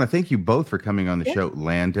 I want to thank you both for coming on the show,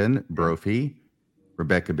 Landon Brophy,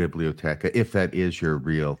 Rebecca Biblioteca, if that is your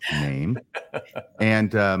real name,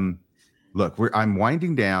 and look, I'm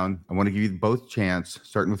winding down. I want to give you both a chance,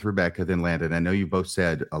 starting with Rebecca, then Landon. I know you both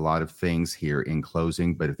said a lot of things here in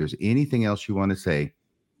closing, but if there's anything else you want to say,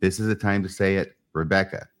 this is the time to say it.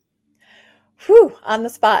 Rebecca. Whew, on the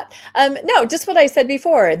spot. No, just what I said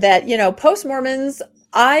before, that, post-Mormons,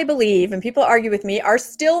 I believe, and people argue with me, are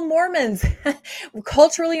still Mormons,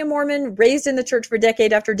 culturally a Mormon, raised in the church for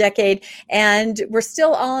decade after decade, and we're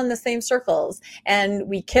still all in the same circles. And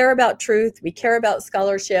we care about truth. We care about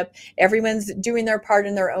scholarship. Everyone's doing their part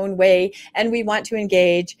in their own way, and we want to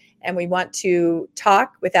engage, and we want to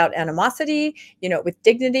talk without animosity, with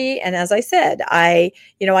dignity. And as I said, I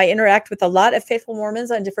interact with a lot of faithful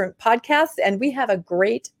Mormons on different podcasts, and we have a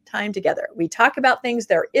great time together. We talk about things.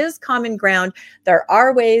 There is common ground. There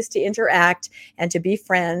are ways to interact and to be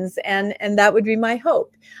friends. And that would be my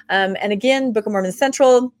hope. And again, Book of Mormon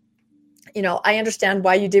Central, I understand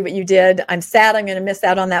why you did what you did. I'm sad I'm going to miss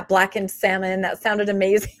out on that blackened salmon. That sounded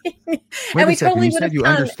amazing. And we totally you said you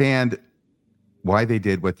understand why they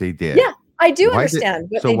did what they did. Yeah, I do understand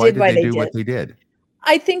what they did, why they did what they did.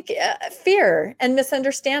 I think fear and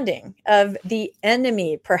misunderstanding of the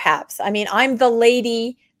enemy, perhaps. I mean, I'm the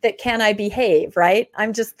lady that can I behave, right?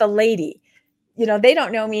 I'm just the lady. they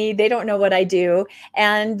don't know me. They don't know what I do.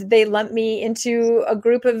 And they lump me into a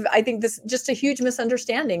group of, I think this just a huge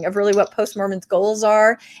misunderstanding of really what post-Mormon's goals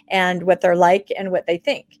are and what they're like and what they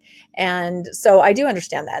think. And so I do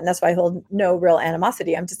understand that. And that's why I hold no real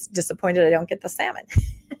animosity. I'm just disappointed I don't get the salmon.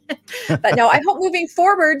 But no, I hope moving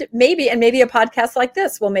forward, maybe a podcast like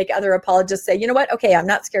this will make other apologists say, you know what? Okay, I'm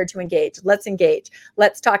not scared to engage. Let's engage.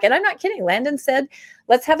 Let's talk. And I'm not kidding. Landon said,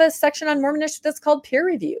 let's have a section on Mormon issue that's called peer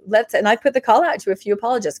review. And I put the call out to a few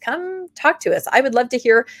apologists. Come talk to us. I would love to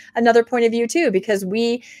hear another point of view too, because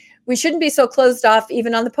we shouldn't be so closed off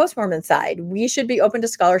even on the post-Mormon side. We should be open to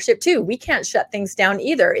scholarship too. We can't shut things down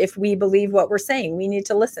either. If we believe what we're saying, we need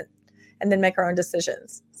to listen and then make our own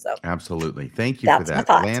decisions. So absolutely. Thank you for that.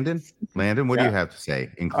 Landon, what do you have to say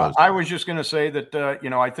in closing? I was just going to say that,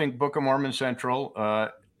 I think Book of Mormon Central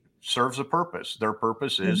serves a purpose. Their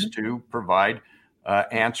purpose is to provide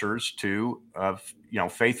answers to,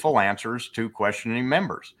 faithful answers to questioning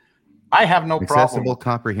members. I have no problem. Accessible,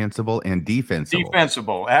 comprehensible, and defensible.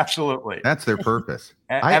 Defensible, absolutely. That's their purpose.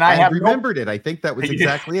 And I have remembered it. I think that was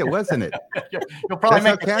exactly it, wasn't it? You'll probably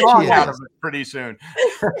make a song out of it pretty soon.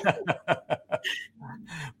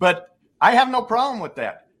 But I have no problem with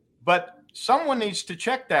that. But someone needs to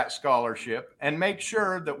check that scholarship and make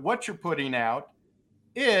sure that what you're putting out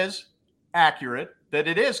is accurate, that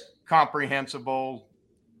it is comprehensible,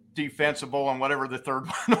 defensible, and whatever the third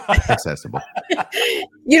one was. Accessible.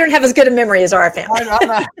 You don't have as good a memory as RFM.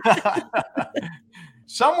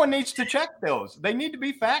 Someone needs to check those. They need to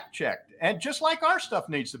be fact checked. And just like our stuff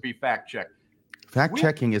needs to be fact checked. Fact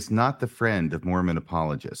checking is not the friend of Mormon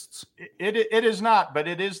apologists. It is not, but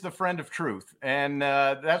it is the friend of truth. And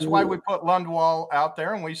that's why we put Lundwall out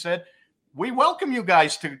there. And we said, we welcome you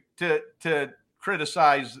guys to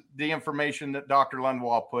criticize the information that Dr.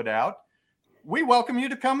 Lundwall put out. We welcome you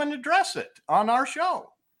to come and address it on our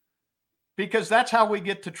show, because that's how we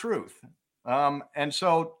get to truth. And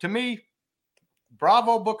so to me,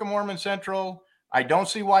 bravo, Book of Mormon Central. I don't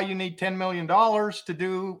see why you need $10 million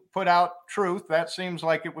to put out truth. That seems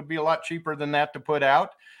like it would be a lot cheaper than that to put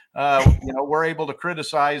out. We're able to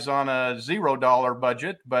criticize on a $0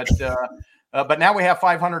 budget, but now we have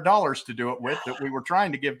 $500 to do it with that we were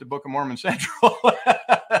trying to give to Book of Mormon Central.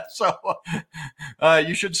 So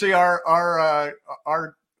you should see our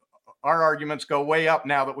arguments go way up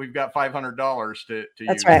now that we've got $500 to use.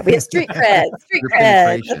 That's right. We have street cred. Street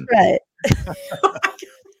cred. That's right.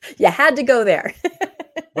 You had to go there.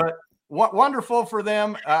 But wonderful for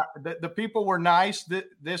them. The people were nice.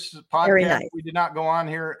 This podcast, nice. We did not go on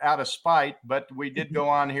here out of spite, but we did go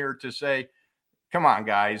on here to say, come on,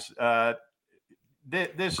 guys.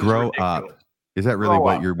 This grow is ridiculous. Up. Is that really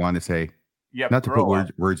what you want to say? Yeah. Not to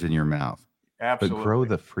put words in your mouth. Absolutely. But grow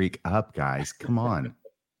the freak up, guys. Come on.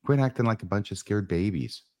 Quit acting like a bunch of scared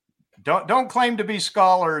babies. Don't claim to be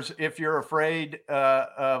scholars if you're afraid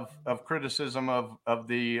of criticism of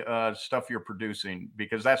the stuff you're producing,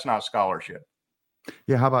 because that's not scholarship.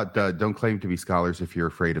 Yeah. How about don't claim to be scholars if you're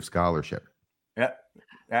afraid of scholarship? Yeah.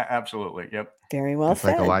 Absolutely. Yep. Very well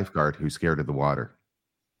said. Like a lifeguard who's scared of the water.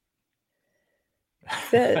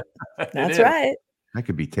 That's it. That's right. That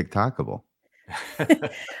could be TikTokable.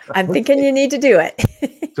 I'm thinking you need to do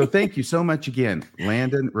it. So thank you so much again,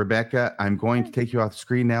 Landon, Rebecca. I'm going to take you off the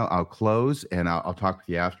screen now. I'll close and I'll talk with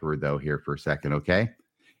you afterward, though, here for a second. Okay.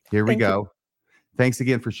 Here we go. Thanks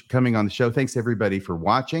again for coming on the show. Thanks, everybody, for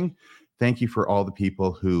watching. Thank you for all the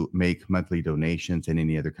people who make monthly donations and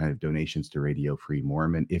any other kind of donations to Radio Free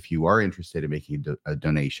Mormon. If you are interested in making a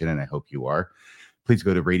donation, and I hope you are, please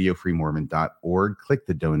go to radiofreemormon.org, click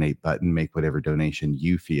the donate button, make whatever donation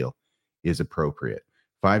you feel is appropriate.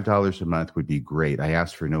 $5 a month would be great. I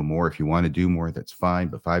ask for no more. If you want to do more, that's fine,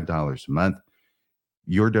 but $5 a month.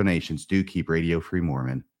 Your donations do keep Radio Free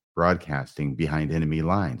Mormon broadcasting behind enemy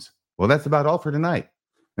lines. Well, that's about all for tonight.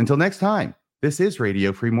 Until next time, this is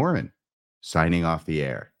Radio Free Mormon, signing off the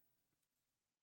air.